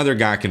 And then another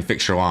guy can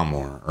fix your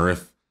lawnmower, or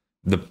if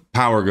the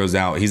power goes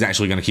out, he's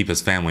actually going to keep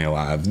his family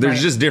alive.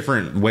 There's just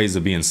different ways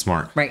of being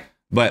smart. Right.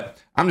 But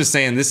I'm just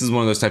saying this is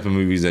one of those type of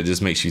movies that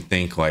just makes you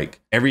think like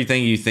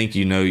everything you think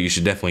you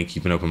should definitely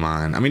keep an open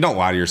mind. I mean, don't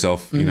lie to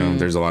yourself.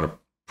 There's a lot of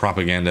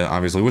propaganda,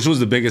 obviously, which was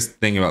the biggest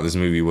thing about this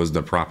movie was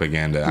the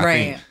propaganda. I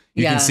think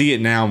you can see it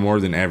now more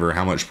than ever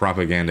how much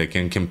propaganda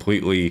can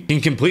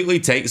completely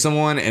take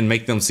someone and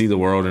make them see the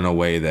world in a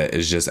way that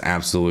is just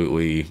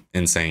absolutely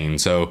insane.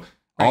 So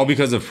all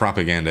because of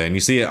propaganda, and you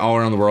see it all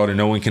around the world, and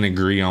no one can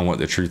agree on what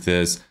the truth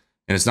is.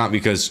 And it's not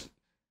because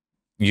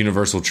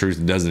universal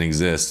truth doesn't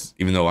exist,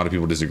 even though a lot of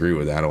people disagree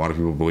with that. A lot of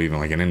people believe in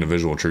like an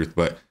individual truth,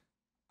 but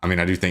I mean,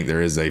 I do think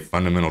there is a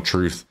fundamental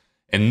truth,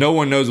 and no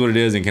one knows what it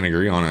is and can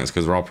agree on it. It's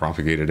because we're all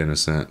propagated in a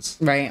sense.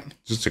 Right.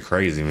 Just a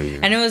crazy movie.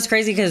 And it was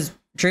crazy because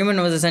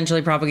Truman was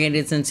essentially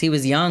propagated since he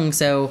was young.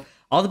 So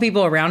all the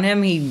people around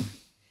him,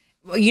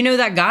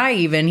 that guy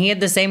even, he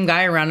had the same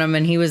guy around him,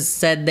 and he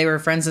said they were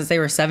friends since they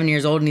were 7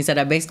 years old. And he said,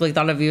 I basically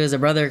thought of you as a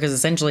brother, because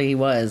essentially he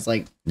was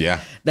like,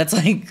 that's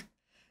like,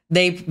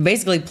 they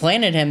basically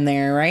planted him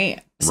there.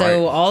 Right.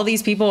 So all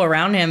these people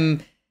around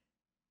him,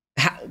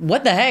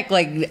 what the heck?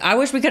 Like, I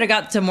wish we could have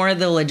got to more of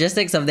the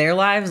logistics of their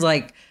lives.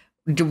 Like,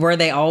 were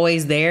they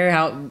always there?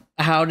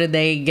 How did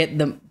they get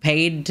them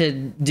paid to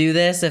do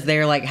this if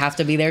they're like have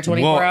to be there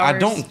 24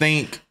 hours?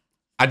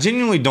 I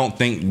genuinely don't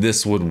think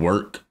this would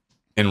work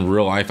in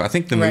real life. I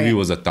think the movie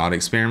was a thought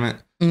experiment.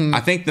 I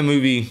think the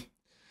movie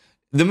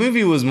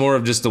was more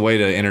of just a way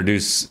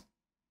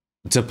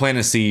to plant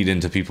a seed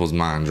into people's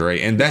minds,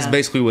 right? And that's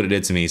basically what it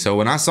did to me. So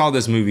when I saw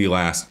this movie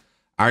last,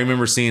 I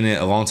remember seeing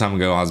it a long time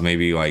ago. I was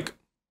maybe like,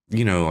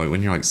 like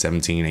when you're like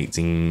 17,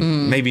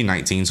 18, maybe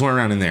 19, somewhere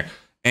around in there.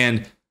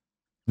 And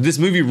this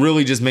movie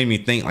really just made me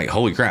think like,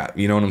 holy crap,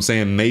 you know what I'm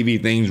saying? Maybe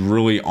things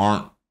really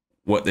aren't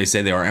what they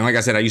say they are. And like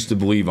I said, I used to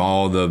believe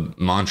all the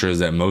mantras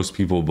that most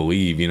people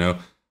believe,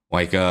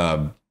 like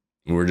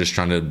we're just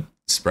trying to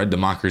spread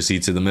democracy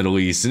to the Middle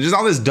East and just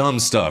all this dumb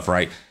stuff,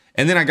 right?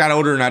 And then I got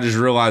older and I just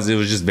realized it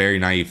was just very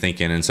naive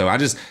thinking. And so I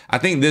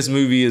think this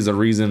movie is a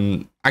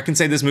reason. I can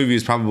say this movie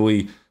is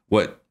probably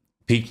what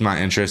piqued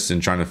my interest in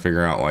trying to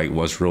figure out like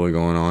what's really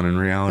going on in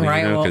reality.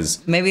 Right.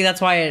 Because maybe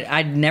that's why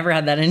I never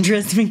had that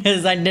interest,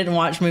 because I didn't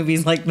watch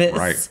movies like this.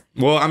 Right.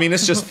 Well, I mean,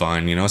 it's just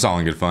fun, it's all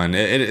in good fun.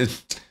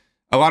 It's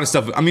a lot of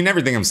stuff. I mean,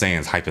 everything I'm saying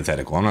is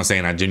hypothetical. I'm not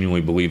saying I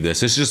genuinely believe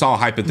this. It's just all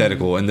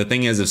hypothetical. And the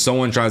thing is, if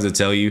someone tries to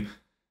tell you,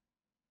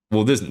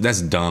 well,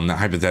 that's dumb, that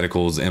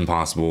hypothetical is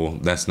impossible,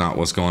 that's not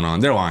what's going on,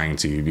 they're lying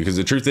to you, because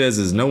the truth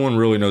is no one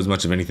really knows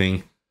much of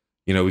anything.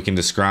 We can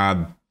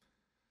describe,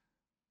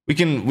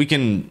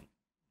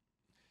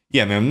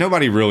 yeah, man,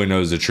 nobody really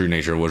knows the true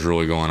nature of what's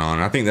really going on.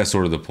 And I think that's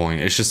sort of the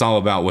point. It's just all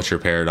about what your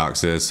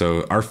paradox is.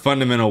 So our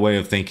fundamental way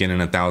of thinking in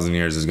 1,000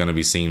 years is going to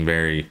be seen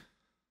very,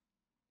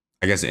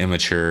 I guess,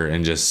 immature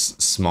and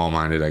just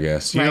small-minded, I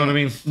guess. You know what I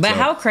mean? But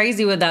how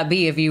crazy would that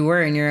be if you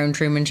were in your own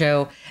Truman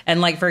Show?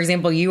 And like, for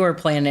example, you were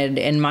planted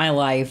in my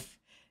life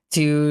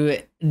to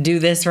do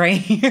this right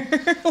here.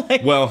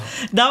 Like, well,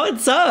 that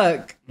would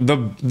suck.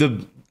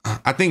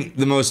 I think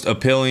the most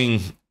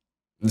appealing...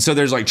 So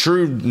there's like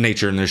true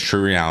nature and there's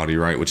true reality,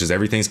 right? Which is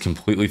everything's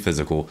completely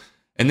physical.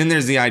 And then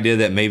there's the idea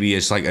that maybe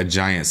it's like a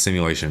giant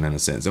simulation in a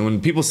sense. And when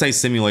people say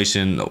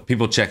simulation,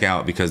 people check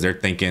out because they're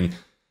thinking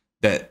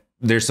that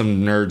there's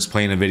some nerds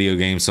playing a video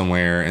game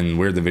somewhere and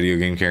we're the video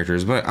game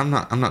characters. But I'm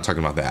not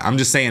talking about that. I'm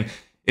just saying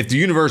if the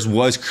universe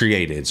was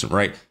created,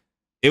 right,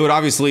 it would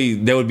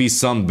there would be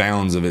some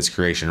bounds of its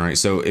creation, right?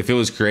 So if it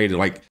was created,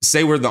 like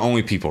say we're the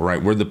only people,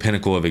 right? We're the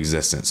pinnacle of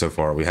existence so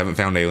far. We haven't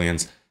found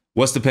aliens.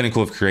 What's the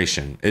pinnacle of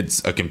creation?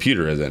 It's a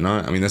computer, is it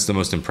not? I mean, that's the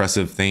most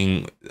impressive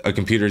thing. A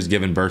computer is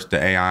given birth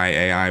to AI.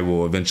 AI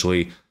will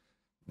eventually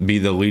be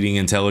the leading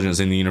intelligence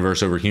in the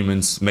universe over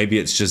humans. Maybe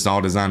it's just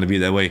all designed to be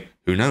that way.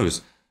 Who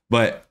knows?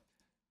 But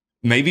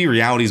maybe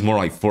reality is more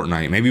like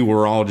Fortnite. Maybe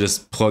we're all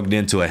just plugged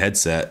into a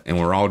headset and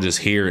we're all just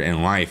here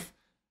in life.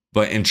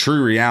 But in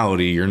true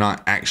reality, you're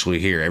not actually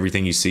here.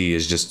 Everything you see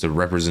is just a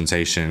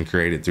representation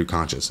created through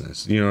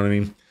consciousness. You know what I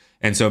mean?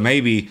 And so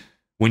maybe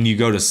when you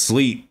go to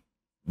sleep,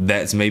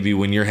 that's maybe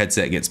when your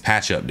headset gets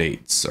patch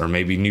updates, or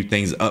maybe new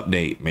things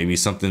update, maybe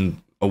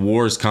a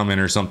war's coming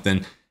or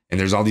something. And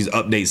there's all these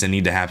updates that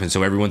need to happen.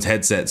 So everyone's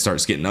headset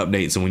starts getting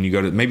updates. And when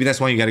you maybe that's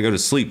why you got to go to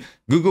sleep.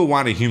 Google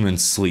why do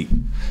humans sleep?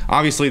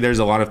 Obviously, there's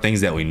a lot of things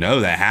that we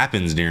know that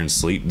happens during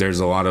sleep. There's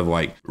a lot of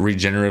like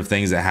regenerative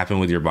things that happen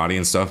with your body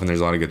and stuff. And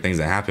there's a lot of good things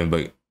that happen.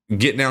 But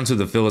get down to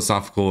the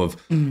philosophical of,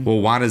 well,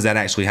 why does that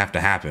actually have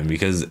to happen?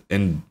 Because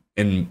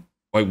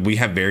like we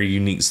have very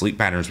unique sleep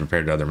patterns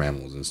compared to other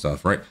mammals and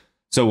stuff, right?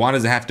 So why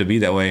does it have to be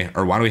that way?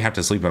 Or why do we have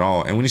to sleep at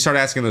all? And when you start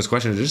asking those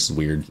questions, it's just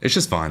weird. It's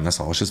just fun. That's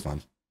all. It's just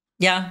fun.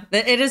 Yeah,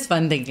 it is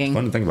fun thinking.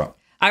 Fun to think about.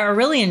 I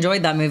really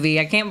enjoyed that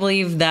movie. I can't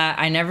believe that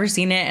I never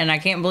seen it, and I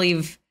can't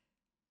believe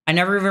I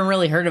never even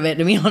really heard of it,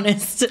 to be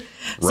honest. Right.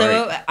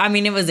 So, I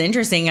mean, it was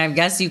interesting. I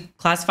guess you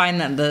classify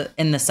that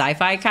in the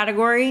sci-fi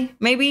category,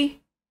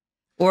 maybe?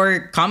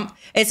 Or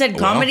it said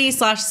comedy /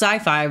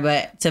 sci-fi,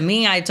 but to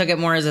me, I took it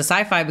more as a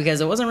sci-fi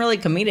because it wasn't really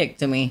comedic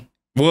to me.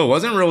 Well, it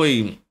wasn't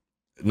really,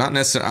 not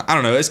necessarily, I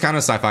don't know, it's kind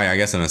of sci-fi, I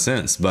guess, in a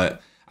sense,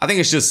 but I think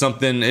it's just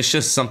something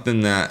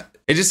that,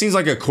 it just seems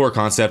like a core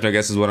concept, I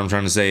guess is what I'm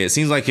trying to say. It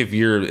seems like if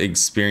you're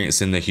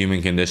experiencing the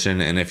human condition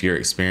and if you're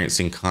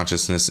experiencing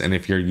consciousness and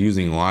if you're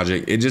using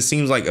logic, it just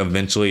seems like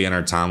eventually in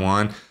our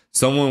timeline,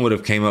 someone would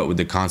have came up with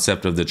the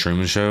concept of the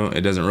Truman Show.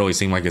 It doesn't really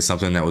seem like it's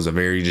something that was a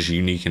very just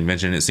unique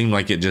invention. It seemed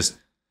like it just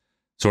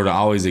sort of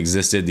always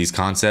existed, these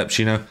concepts,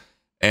 you know?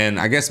 And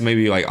I guess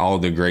maybe like all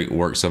the great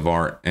works of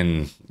art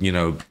and, you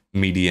know,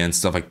 media and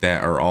stuff like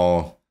that are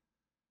all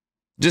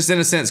just in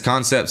a sense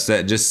concepts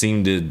that just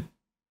seem to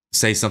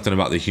say something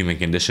about the human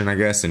condition, I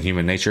guess, and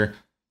human nature.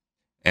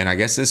 And I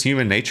guess it's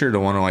human nature to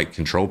want to like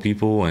control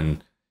people.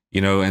 And, you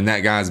know, in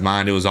that guy's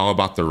mind, it was all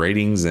about the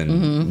ratings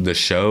and the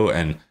show.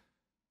 And,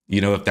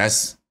 you know, if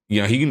that's,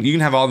 you know, you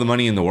can have all the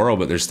money in the world,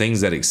 but there's things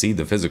that exceed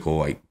the physical.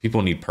 Like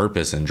people need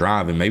purpose and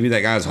drive. And maybe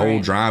that guy's whole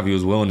drive, he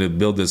was willing to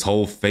build this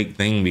whole fake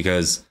thing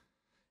because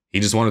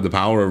he just wanted the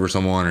power over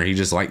someone, or he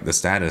just liked the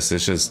status.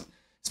 It's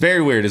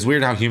very weird. It's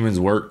weird how humans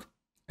work,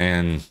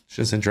 and it's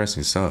just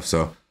interesting stuff.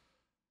 So,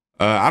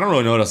 I don't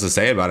really know what else to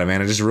say about it,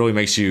 man. It just really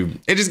makes you,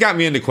 it just got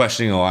me into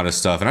questioning a lot of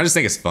stuff. And I just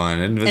think it's fun.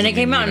 And it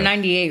came out in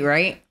 98,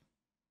 right?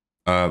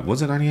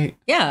 Was it 98?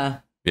 Yeah.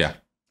 Yeah.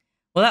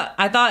 Well,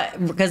 I thought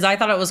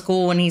it was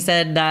cool when he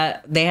said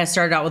that they had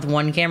started out with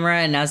one camera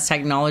and as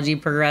technology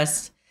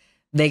progressed,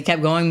 they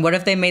kept going. What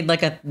if they made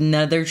like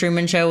another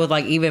Truman Show with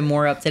like even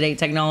more up-to-date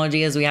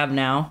technology as we have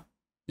now?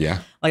 Yeah.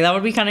 Like that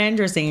would be kind of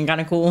interesting and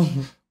kind of cool.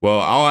 Well,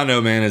 all I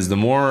know, man, is the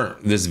more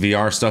this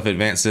VR stuff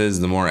advances,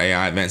 the more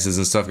AI advances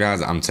and stuff,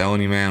 guys. I'm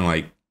telling you, man,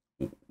 like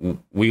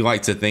we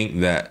like to think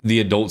that the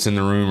adults in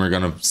the room are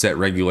going to set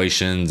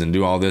regulations and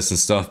do all this and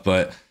stuff.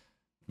 But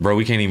bro,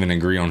 we can't even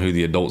agree on who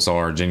the adults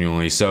are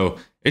genuinely. So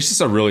it's just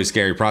a really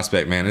scary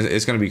prospect, man.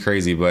 It's going to be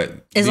crazy, but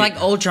it's like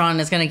Ultron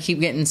is going to keep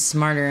getting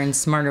smarter and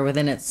smarter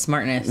within its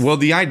smartness. Well,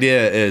 the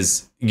idea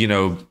is, you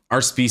know,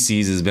 our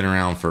species has been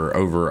around for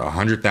over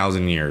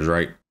 100,000 years,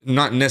 right?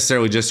 Not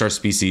necessarily just our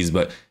species,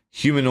 but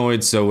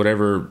humanoids, so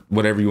whatever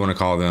you want to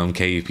call them,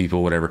 cave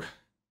people, whatever.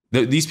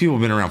 These people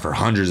have been around for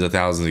hundreds of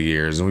thousands of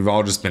years, and we've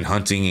all just been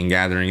hunting and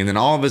gathering. And then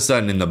all of a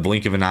sudden, in the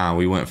blink of an eye,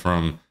 we went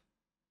from,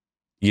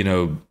 you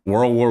know,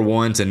 World War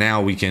I to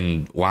now we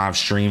can live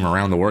stream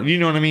around the world. You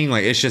know what I mean?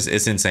 Like it's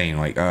insane.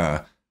 Like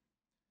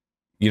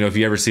you know, if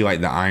you ever see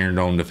like the Iron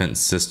Dome defense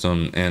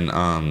system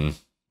in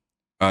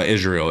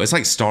Israel, it's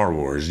like Star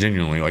Wars,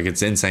 genuinely. Like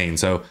it's insane.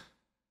 So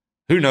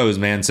who knows,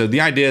 man? So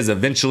the idea is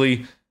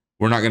eventually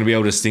we're not going to be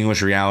able to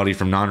distinguish reality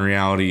from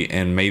non-reality,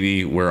 and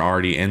maybe we're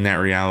already in that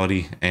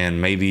reality, and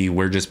maybe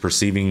we're just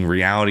perceiving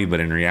reality, but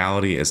in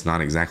reality, it's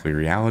not exactly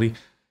reality.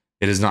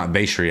 It is not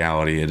base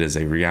reality. It is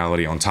a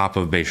reality on top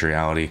of base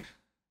reality.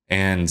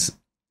 And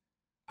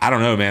I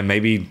don't know, man,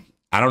 maybe,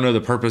 I don't know the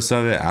purpose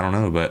of it. I don't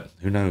know, but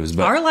who knows?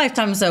 But our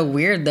lifetime's so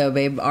weird though,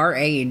 babe. Our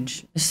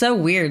age is so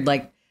weird.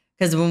 Like,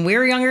 because when we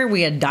were younger,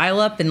 we had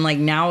dial-up, and like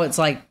now it's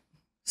like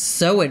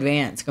so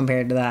advanced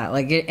compared to that.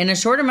 Like in a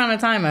short amount of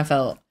time, I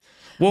felt.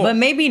 Well, but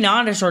maybe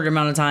not a short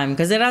amount of time,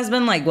 because it has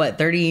been like, what,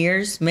 30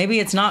 years? Maybe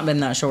it's not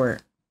been that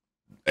short.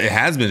 It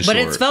has been short.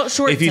 But it's felt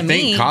short to me. If you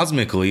think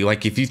cosmically,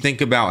 like if you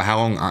think about how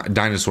long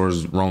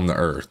dinosaurs roamed the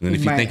earth, and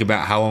if you think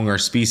about how long our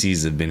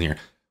species have been here,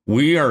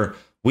 we are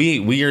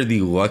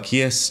the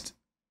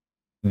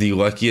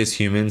luckiest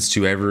humans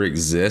to ever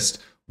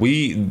exist.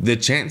 The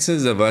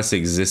chances of us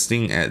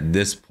existing at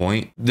this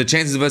point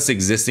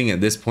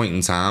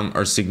in time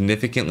are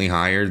significantly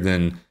higher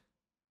than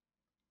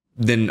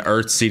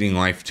Earth seeding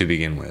life to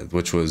begin with,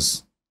 which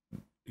was,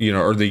 you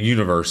know, or the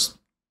universe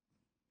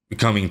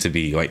coming to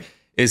be, like,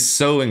 is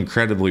so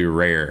incredibly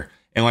rare.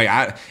 And like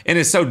and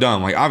it's so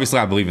dumb. Like obviously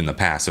I believe in the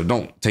past, so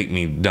don't take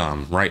me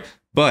dumb, right?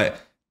 But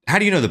how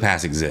do you know the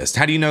past exists?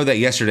 How do you know that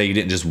yesterday you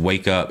didn't just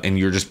wake up and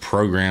you're just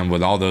programmed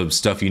with all the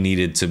stuff you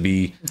needed to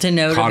be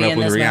know caught to be up in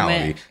with this reality?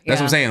 moment. That's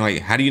what I'm saying.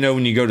 Like, how do you know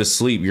when you go to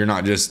sleep, you're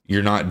not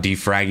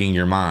defragging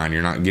your mind.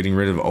 You're not getting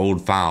rid of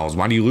old files.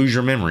 Why do you lose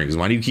your memories?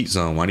 Why do you keep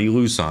some? Why do you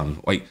lose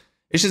some? Like,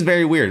 it's just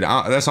very weird.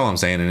 That's all I'm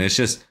saying. And it's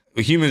just,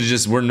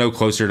 humans we're no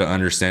closer to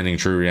understanding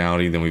true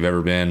reality than we've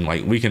ever been.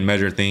 Like, we can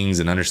measure things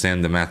and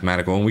understand the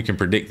mathematical, and we can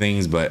predict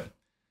things, but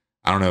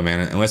I don't know,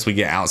 man, unless we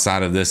get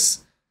outside of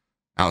this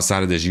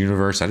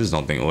universe, I just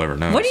don't think we'll ever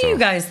know. What do you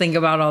guys think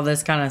about all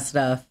this kind of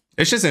stuff?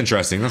 It's just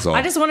interesting. That's all.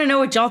 I just want to know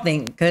what y'all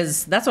think,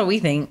 because that's what we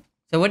think.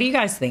 So what do you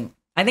guys think?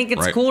 I think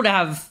it's cool to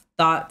have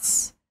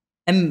thoughts,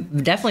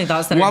 and definitely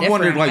thoughts that are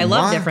different. I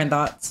love different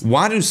thoughts.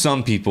 Why do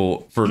some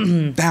people, for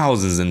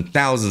thousands and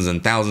thousands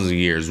and thousands of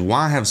years,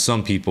 why have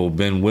some people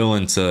been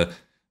willing to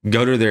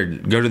go to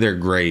their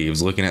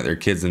graves, looking at their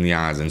kids in the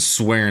eyes and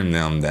swearing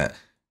them that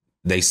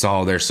they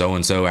saw their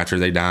so-and-so after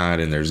they died,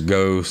 and there's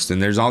ghosts and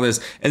there's all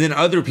this, and then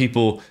other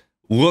people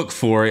look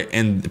for it,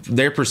 and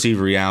their perceived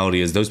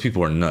reality is those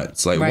people are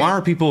nuts. Like, why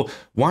are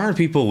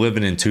people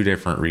living in two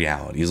different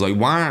realities? Like,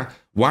 why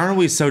are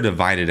we so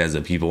divided as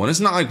a people? And it's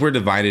not like we're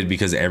divided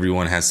because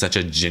everyone has such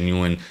a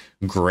genuine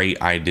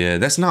great idea.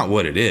 That's not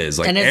what it is.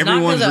 Like, and it's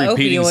everyone's not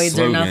repeating opioids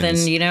slogans. or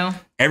nothing, you know?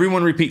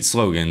 Everyone repeats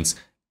slogans.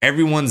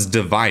 Everyone's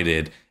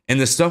divided. And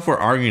the stuff we're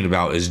arguing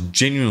about is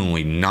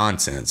genuinely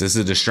nonsense. It's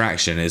a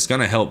distraction. It's going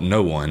to help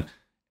no one.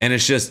 And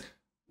it's just,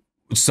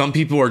 some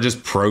people are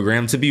just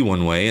programmed to be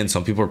one way, and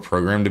some people are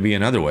programmed to be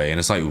another way. And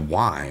it's like,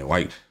 why?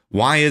 Like,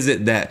 why is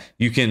it that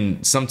you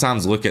can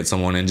sometimes look at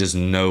someone and just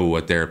know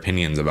what their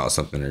opinions about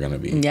something are going to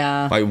be?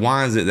 Yeah. Like,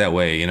 why is it that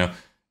way? You know?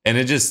 And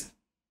it just,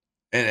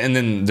 and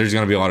then there's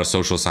going to be a lot of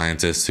social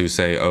scientists who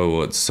say,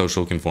 oh, it's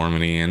social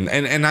conformity. And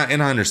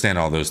I understand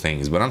all those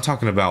things, but I'm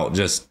talking about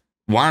just,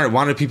 why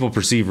do people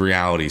perceive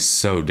reality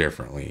so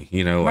differently?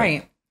 You know,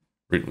 right.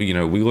 You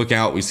know, we look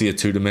out, we see a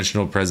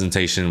two-dimensional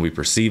presentation, we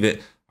perceive it,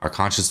 our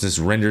consciousness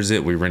renders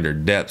it, we render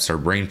depths, our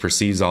brain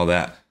perceives all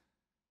that.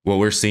 What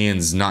we're seeing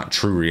is not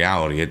true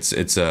reality.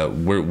 It's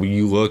where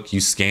you look, you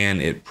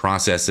scan, it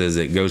processes,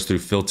 it goes through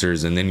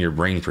filters, and then your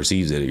brain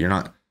perceives it. You're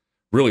not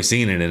really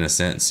seeing it in a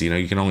sense. You know,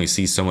 you can only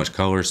see so much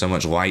color, so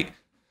much light.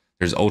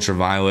 There's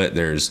ultraviolet,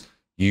 there's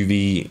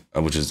UV,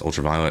 which is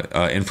ultraviolet,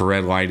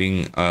 infrared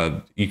lighting.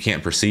 You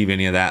can't perceive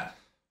any of that.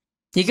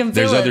 You can feel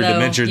there's it, other though.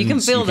 dimensions you can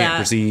feel you that.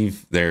 can't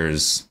perceive.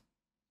 There's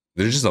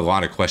just a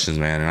lot of questions,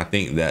 man. And I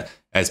think that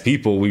as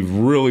people, we've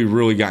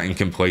really gotten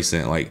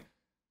complacent.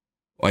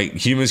 Like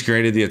humans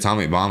created the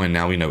atomic bomb, and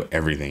now we know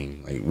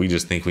everything. Like, we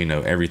just think we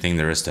know everything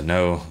there is to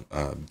know.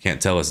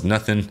 Can't tell us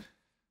nothing.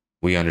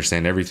 We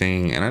understand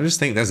everything. And I just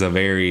think that's I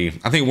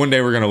think one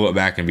day we're going to look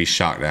back and be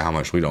shocked at how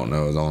much we don't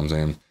know, is all I'm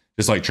saying.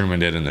 Just like Truman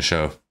did in the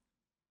show.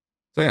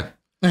 So yeah,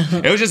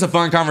 it was just a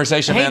fun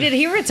conversation. Hey, man. did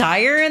he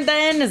retire? And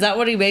then is that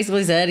what he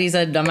basically said? He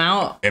said, "I'm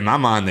out." In my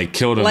mind, they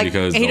killed him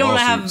because he the don't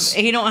lawsuits.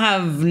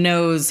 have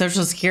no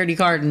social security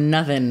card,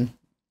 nothing.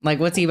 Like,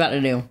 what's he about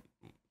to do?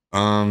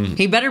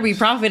 He better be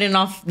profiting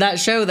off that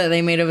show that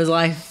they made of his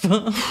life.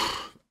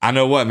 I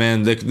know what,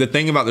 man. The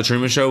thing about the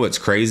Truman Show, what's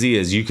crazy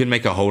is you can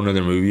make a whole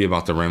nother movie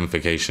about the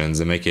ramifications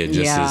and make it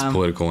just as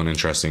political and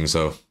interesting.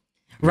 So,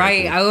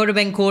 right, cool. I would have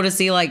been cool to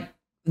see like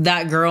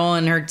that girl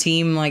and her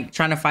team like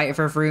trying to fight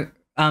for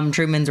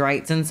Truman's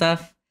rights and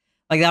stuff.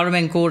 Like, that would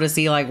have been cool to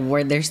see like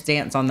where their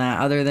stance on that,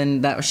 other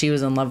than that she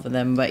was in love with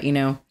him, but you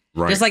know,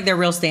 just like their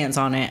real stance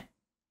on it.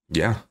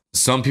 Yeah,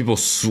 some people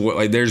swear,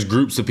 like, there's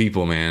groups of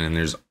people, man, and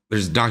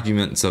there's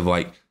documents of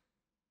like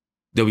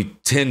there'll be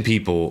 10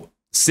 people,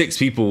 6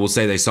 people will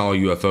say they saw a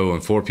UFO,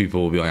 and 4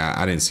 people will be like,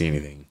 I didn't see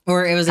anything.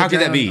 Or it was a How drone.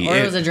 could that be? Or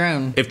it was a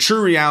drone. If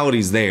true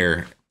reality's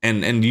there,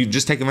 and you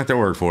just take them at their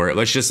word for it,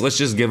 let's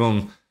just give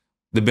them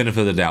the benefit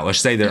of the doubt. Let's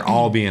say they're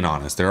all being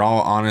honest. They're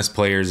all honest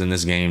players in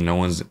this game. No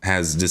one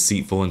has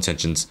deceitful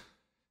intentions.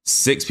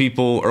 6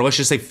 people, or let's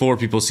just say 4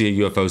 people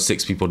see a UFO,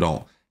 6 people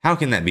don't. How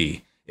can that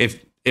be?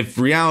 If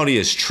reality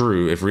is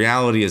true, if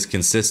reality is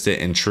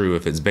consistent and true,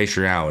 if it's base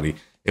reality,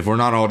 if we're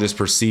not all just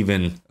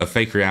perceiving a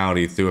fake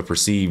reality through a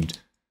perceived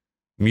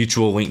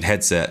mutual linked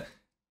headset,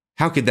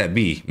 how could that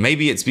be?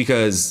 Maybe it's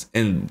because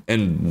in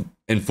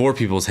 4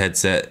 people's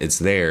headset it's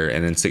there,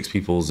 and in 6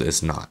 people's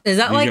it's not. Is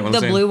that like the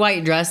blue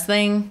white dress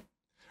thing?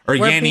 Or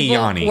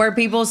Yanni. Where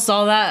people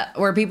saw that,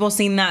 where people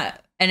seen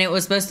that, and it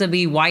was supposed to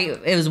be white.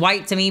 It was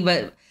white to me,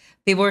 but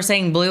people were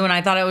saying blue, and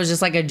I thought it was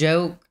just like a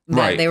joke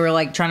that they were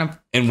like trying to.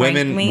 And prank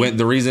women, me.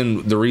 the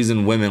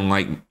reason women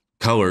like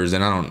colors,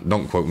 and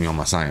don't quote me on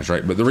my science,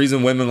 right? But the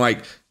reason women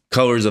like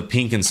colors of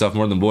pink and stuff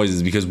more than boys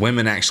is because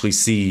women actually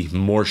see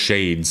more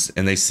shades,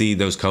 and they see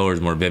those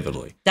colors more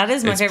vividly. That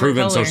is my it's favorite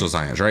proven color. social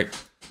science, right?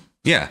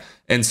 Yeah,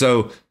 and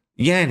so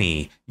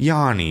Yanni,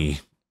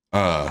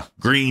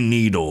 Green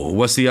Needle.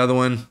 What's the other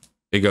one?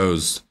 It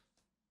goes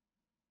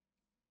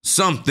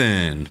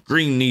something.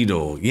 Green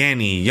Needle,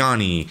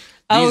 Yanni.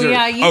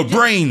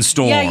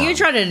 Brainstorm. Yeah, you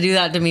tried to do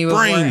that to me before.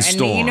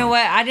 Brainstorm. And you know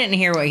what? I didn't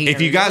hear what he If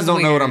you guys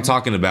don't know what I'm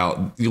talking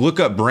about, you look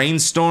up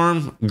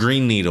Brainstorm,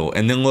 Green Needle,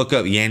 and then look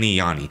up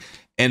Yanni.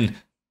 And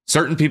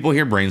Certain people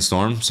hear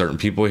brainstorm, certain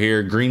people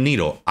hear green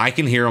needle. I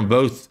can hear them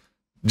both.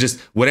 Just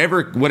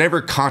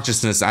whatever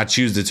consciousness I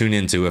choose to tune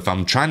into. If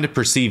I'm trying to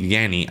perceive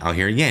Yanni, I'll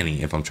hear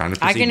Yanni. If I'm trying to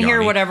perceive I can hear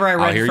Yanni, whatever I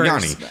read I'll hear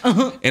first.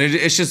 Yanni. And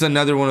it's just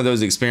another one of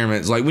those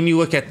experiments. Like when you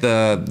look at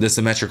the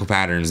symmetrical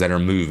patterns that are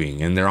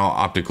moving, and they're all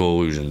optical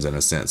illusions in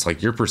a sense.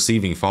 Like you're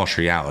perceiving false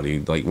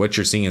reality. Like what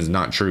you're seeing is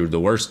not true. The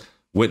worst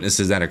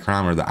witnesses at a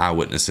crime are the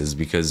eyewitnesses,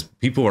 because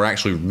people are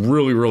actually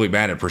really, really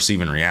bad at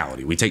perceiving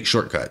reality. We take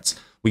shortcuts.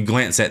 We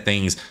glance at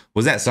things.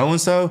 Was that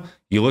so-and-so?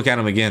 You look at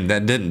them again.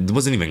 That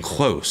wasn't even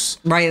close.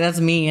 Right. That's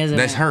me, isn't it?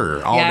 That's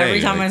her all day.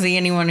 Every time I see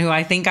anyone who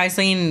I think I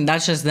seen,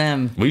 that's just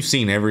them. We've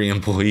seen every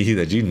employee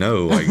that you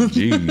know. Like,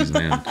 geez,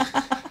 man.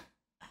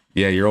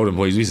 Yeah, your old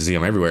employees, we used to see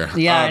them everywhere.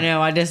 Yeah, I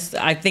know.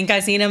 I think I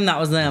seen them. That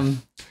was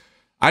them.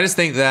 I just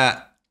think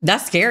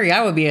that's scary.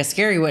 I would be a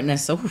scary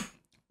witness. Oof.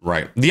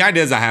 Right. The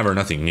ideas I have are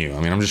nothing new. I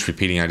mean, I'm just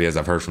repeating ideas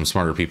I've heard from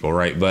smarter people,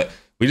 right? But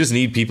we just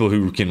need people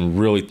who can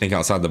really think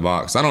outside the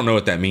box. I don't know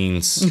what that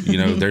means. You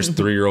know, there's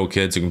 3-year-old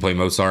kids who can play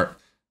Mozart.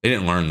 They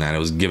didn't learn that. It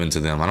was given to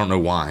them. I don't know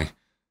why.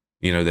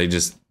 You know,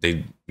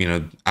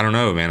 I don't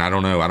know, man. I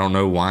don't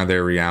know why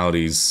their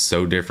reality is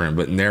so different.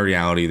 But in their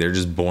reality, they're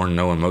just born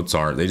knowing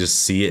Mozart. They just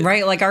see it.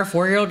 Right. Like our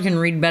 4-year-old can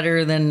read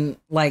better than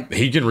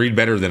He can read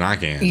better than I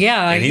can.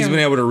 Yeah. And he's been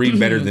able to read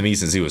better than me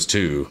since he was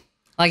 2.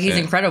 Like he's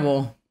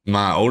incredible.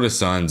 My oldest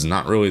son's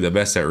not really the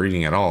best at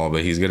reading at all,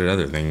 but he's good at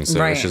other things.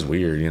 So it's just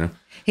weird, you know?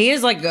 He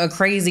has like a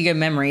crazy good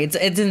memory.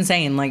 It's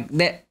insane. Like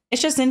that.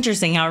 It's just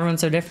interesting how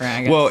everyone's so different,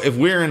 I guess. Well, if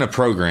we're in a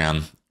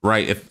program,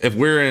 right? If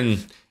we're in,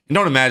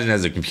 don't imagine it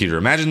as a computer.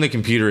 Imagine the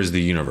computer is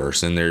the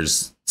universe, and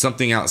there's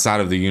something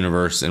outside of the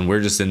universe, and we're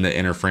just in the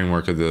inner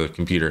framework of the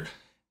computer.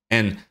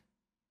 And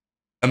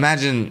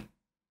imagine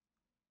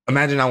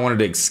I wanted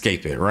to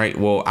escape it, right?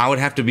 Well, I would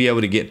have to be able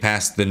to get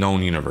past the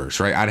known universe,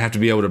 right? I'd have to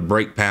be able to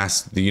break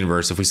past the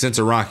universe if we sense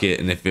a rocket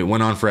and if it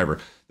went on forever.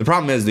 The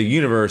problem is the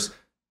universe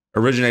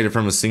originated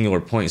from a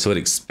singular point, so it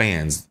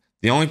expands.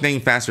 The only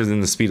thing faster than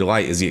the speed of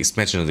light is the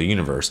expansion of the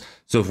universe.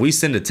 So if we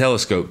send a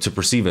telescope to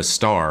perceive a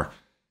star,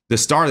 the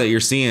star that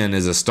you're seeing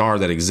is a star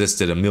that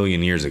existed 1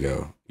 million years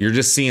ago. You're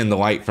just seeing the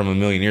light from 1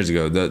 million years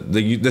ago.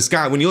 The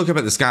sky, when you look up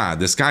at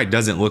the sky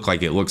doesn't look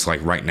like it looks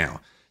like right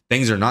now.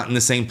 Things are not in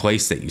the same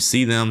place that you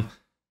see them.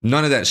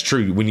 None of that's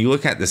true. When you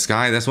look at the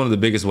sky, that's one of the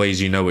biggest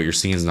ways you know what you're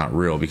seeing is not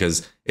real,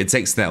 because it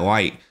takes that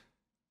light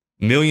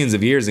millions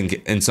of years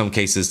in some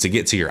cases to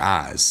get to your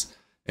eyes.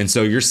 And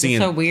so you're seeing,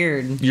 it's so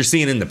weird. You're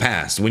seeing in the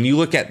past. When you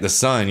look at the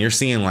sun, you're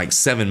seeing like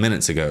 7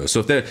 minutes ago.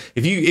 So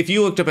if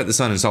you looked up at the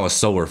sun and saw a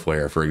solar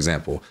flare, for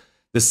example,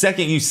 the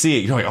second you see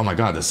it, you're like, oh my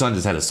God, the sun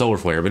just had a solar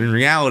flare. But in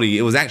reality,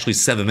 it was actually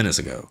 7 minutes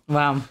ago.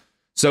 Wow.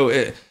 So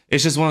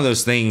it's just one of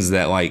those things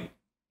that like,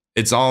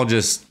 it's all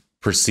just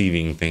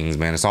perceiving things,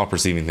 man. It's all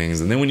perceiving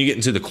things. And then when you get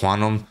into the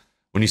quantum,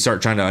 when you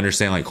start trying to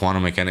understand like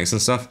quantum mechanics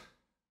and stuff,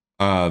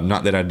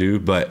 not that I do,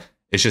 but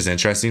it's just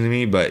interesting to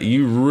me. But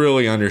you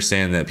really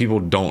understand that people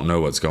don't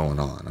know what's going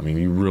on. I mean,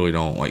 you really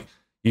don't. Like,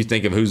 you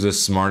think of who's the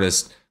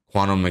smartest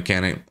quantum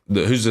mechanic,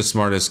 who's the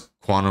smartest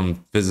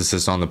quantum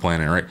physicist on the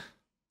planet, right?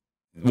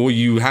 Well,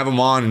 you have him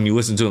on and you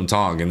listen to him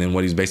talk, and then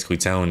what he's basically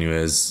telling you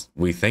is,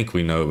 we think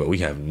we know, but we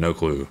have no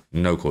clue.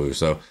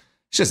 So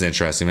it's just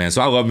interesting, man.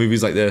 So I love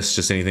movies like this,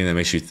 just anything that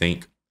makes you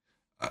think.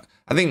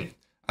 I think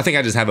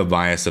I just have a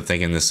bias of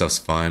thinking this stuff's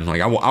fun.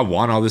 Like, I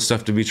want all this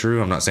stuff to be true.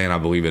 I'm not saying I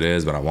believe it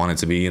is, but I want it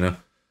to be, you know,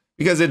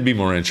 because it'd be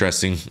more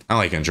interesting. I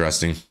like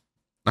interesting.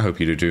 I hope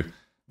you do too.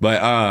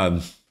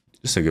 But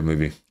just a good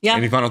movie. Yeah.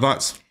 Any final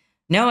thoughts?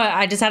 No,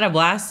 I just had a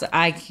blast.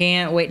 I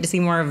can't wait to see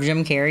more of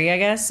Jim Carrey, I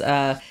guess.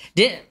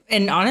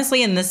 And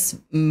honestly, in this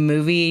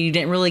movie, you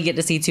didn't really get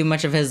to see too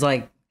much of his,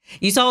 like,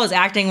 you saw his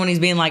acting when he's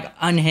being like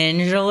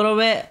unhinged a little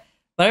bit.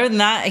 But other than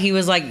that, he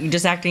was like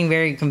just acting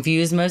very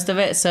confused most of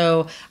it.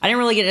 So I didn't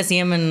really get to see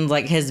him in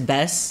like his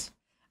best,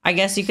 I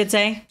guess you could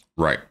say.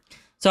 Right.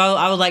 So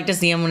I would like to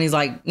see him when he's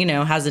like, you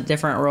know, has a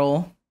different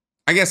role.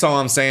 I guess all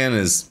I'm saying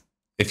is,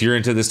 if you're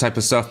into this type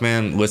of stuff,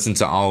 man, listen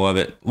to all of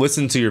it.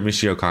 Listen to your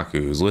Michio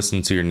Kaku's.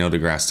 Listen to your Neil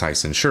deGrasse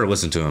Tyson. Sure,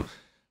 listen to him.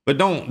 But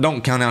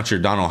don't count out your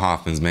Donald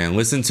Hoffmans, man.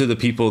 Listen to the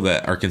people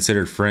that are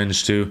considered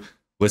fringe too.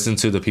 Listen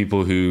to the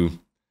people who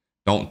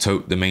don't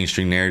tote the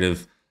mainstream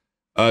narrative.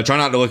 Try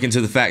not to look into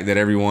the fact that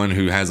everyone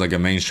who has like a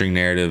mainstream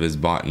narrative is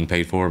bought and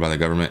paid for by the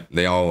government.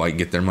 They all like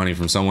get their money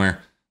from somewhere.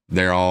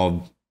 Their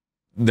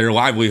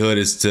livelihood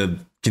is to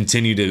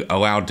continue to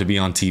allowed to be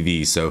on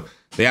TV. So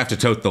they have to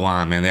tote the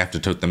line, man. They have to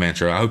tote the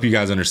mantra. I hope you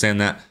guys understand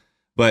that.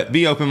 But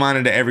be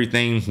open-minded to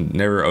everything.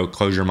 Never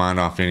close your mind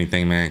off to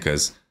anything, man.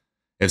 Because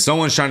if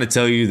someone's trying to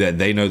tell you that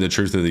they know the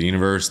truth of the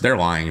universe, they're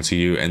lying to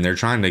you, and they're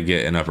trying to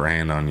get an upper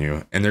hand on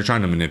you, and they're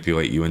trying to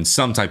manipulate you in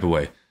some type of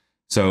way.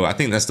 So I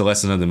think that's the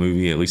lesson of the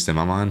movie, at least in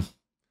my mind.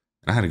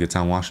 I had a good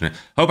time watching it.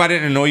 Hope I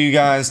didn't annoy you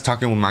guys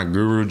talking with my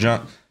guru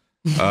junk.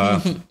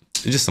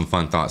 Just some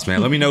fun thoughts,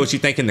 man. Let me know what you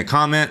think in the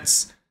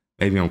comments.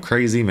 Maybe I'm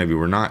crazy, maybe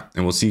we're not.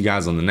 And we'll see you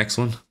guys on the next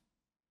one.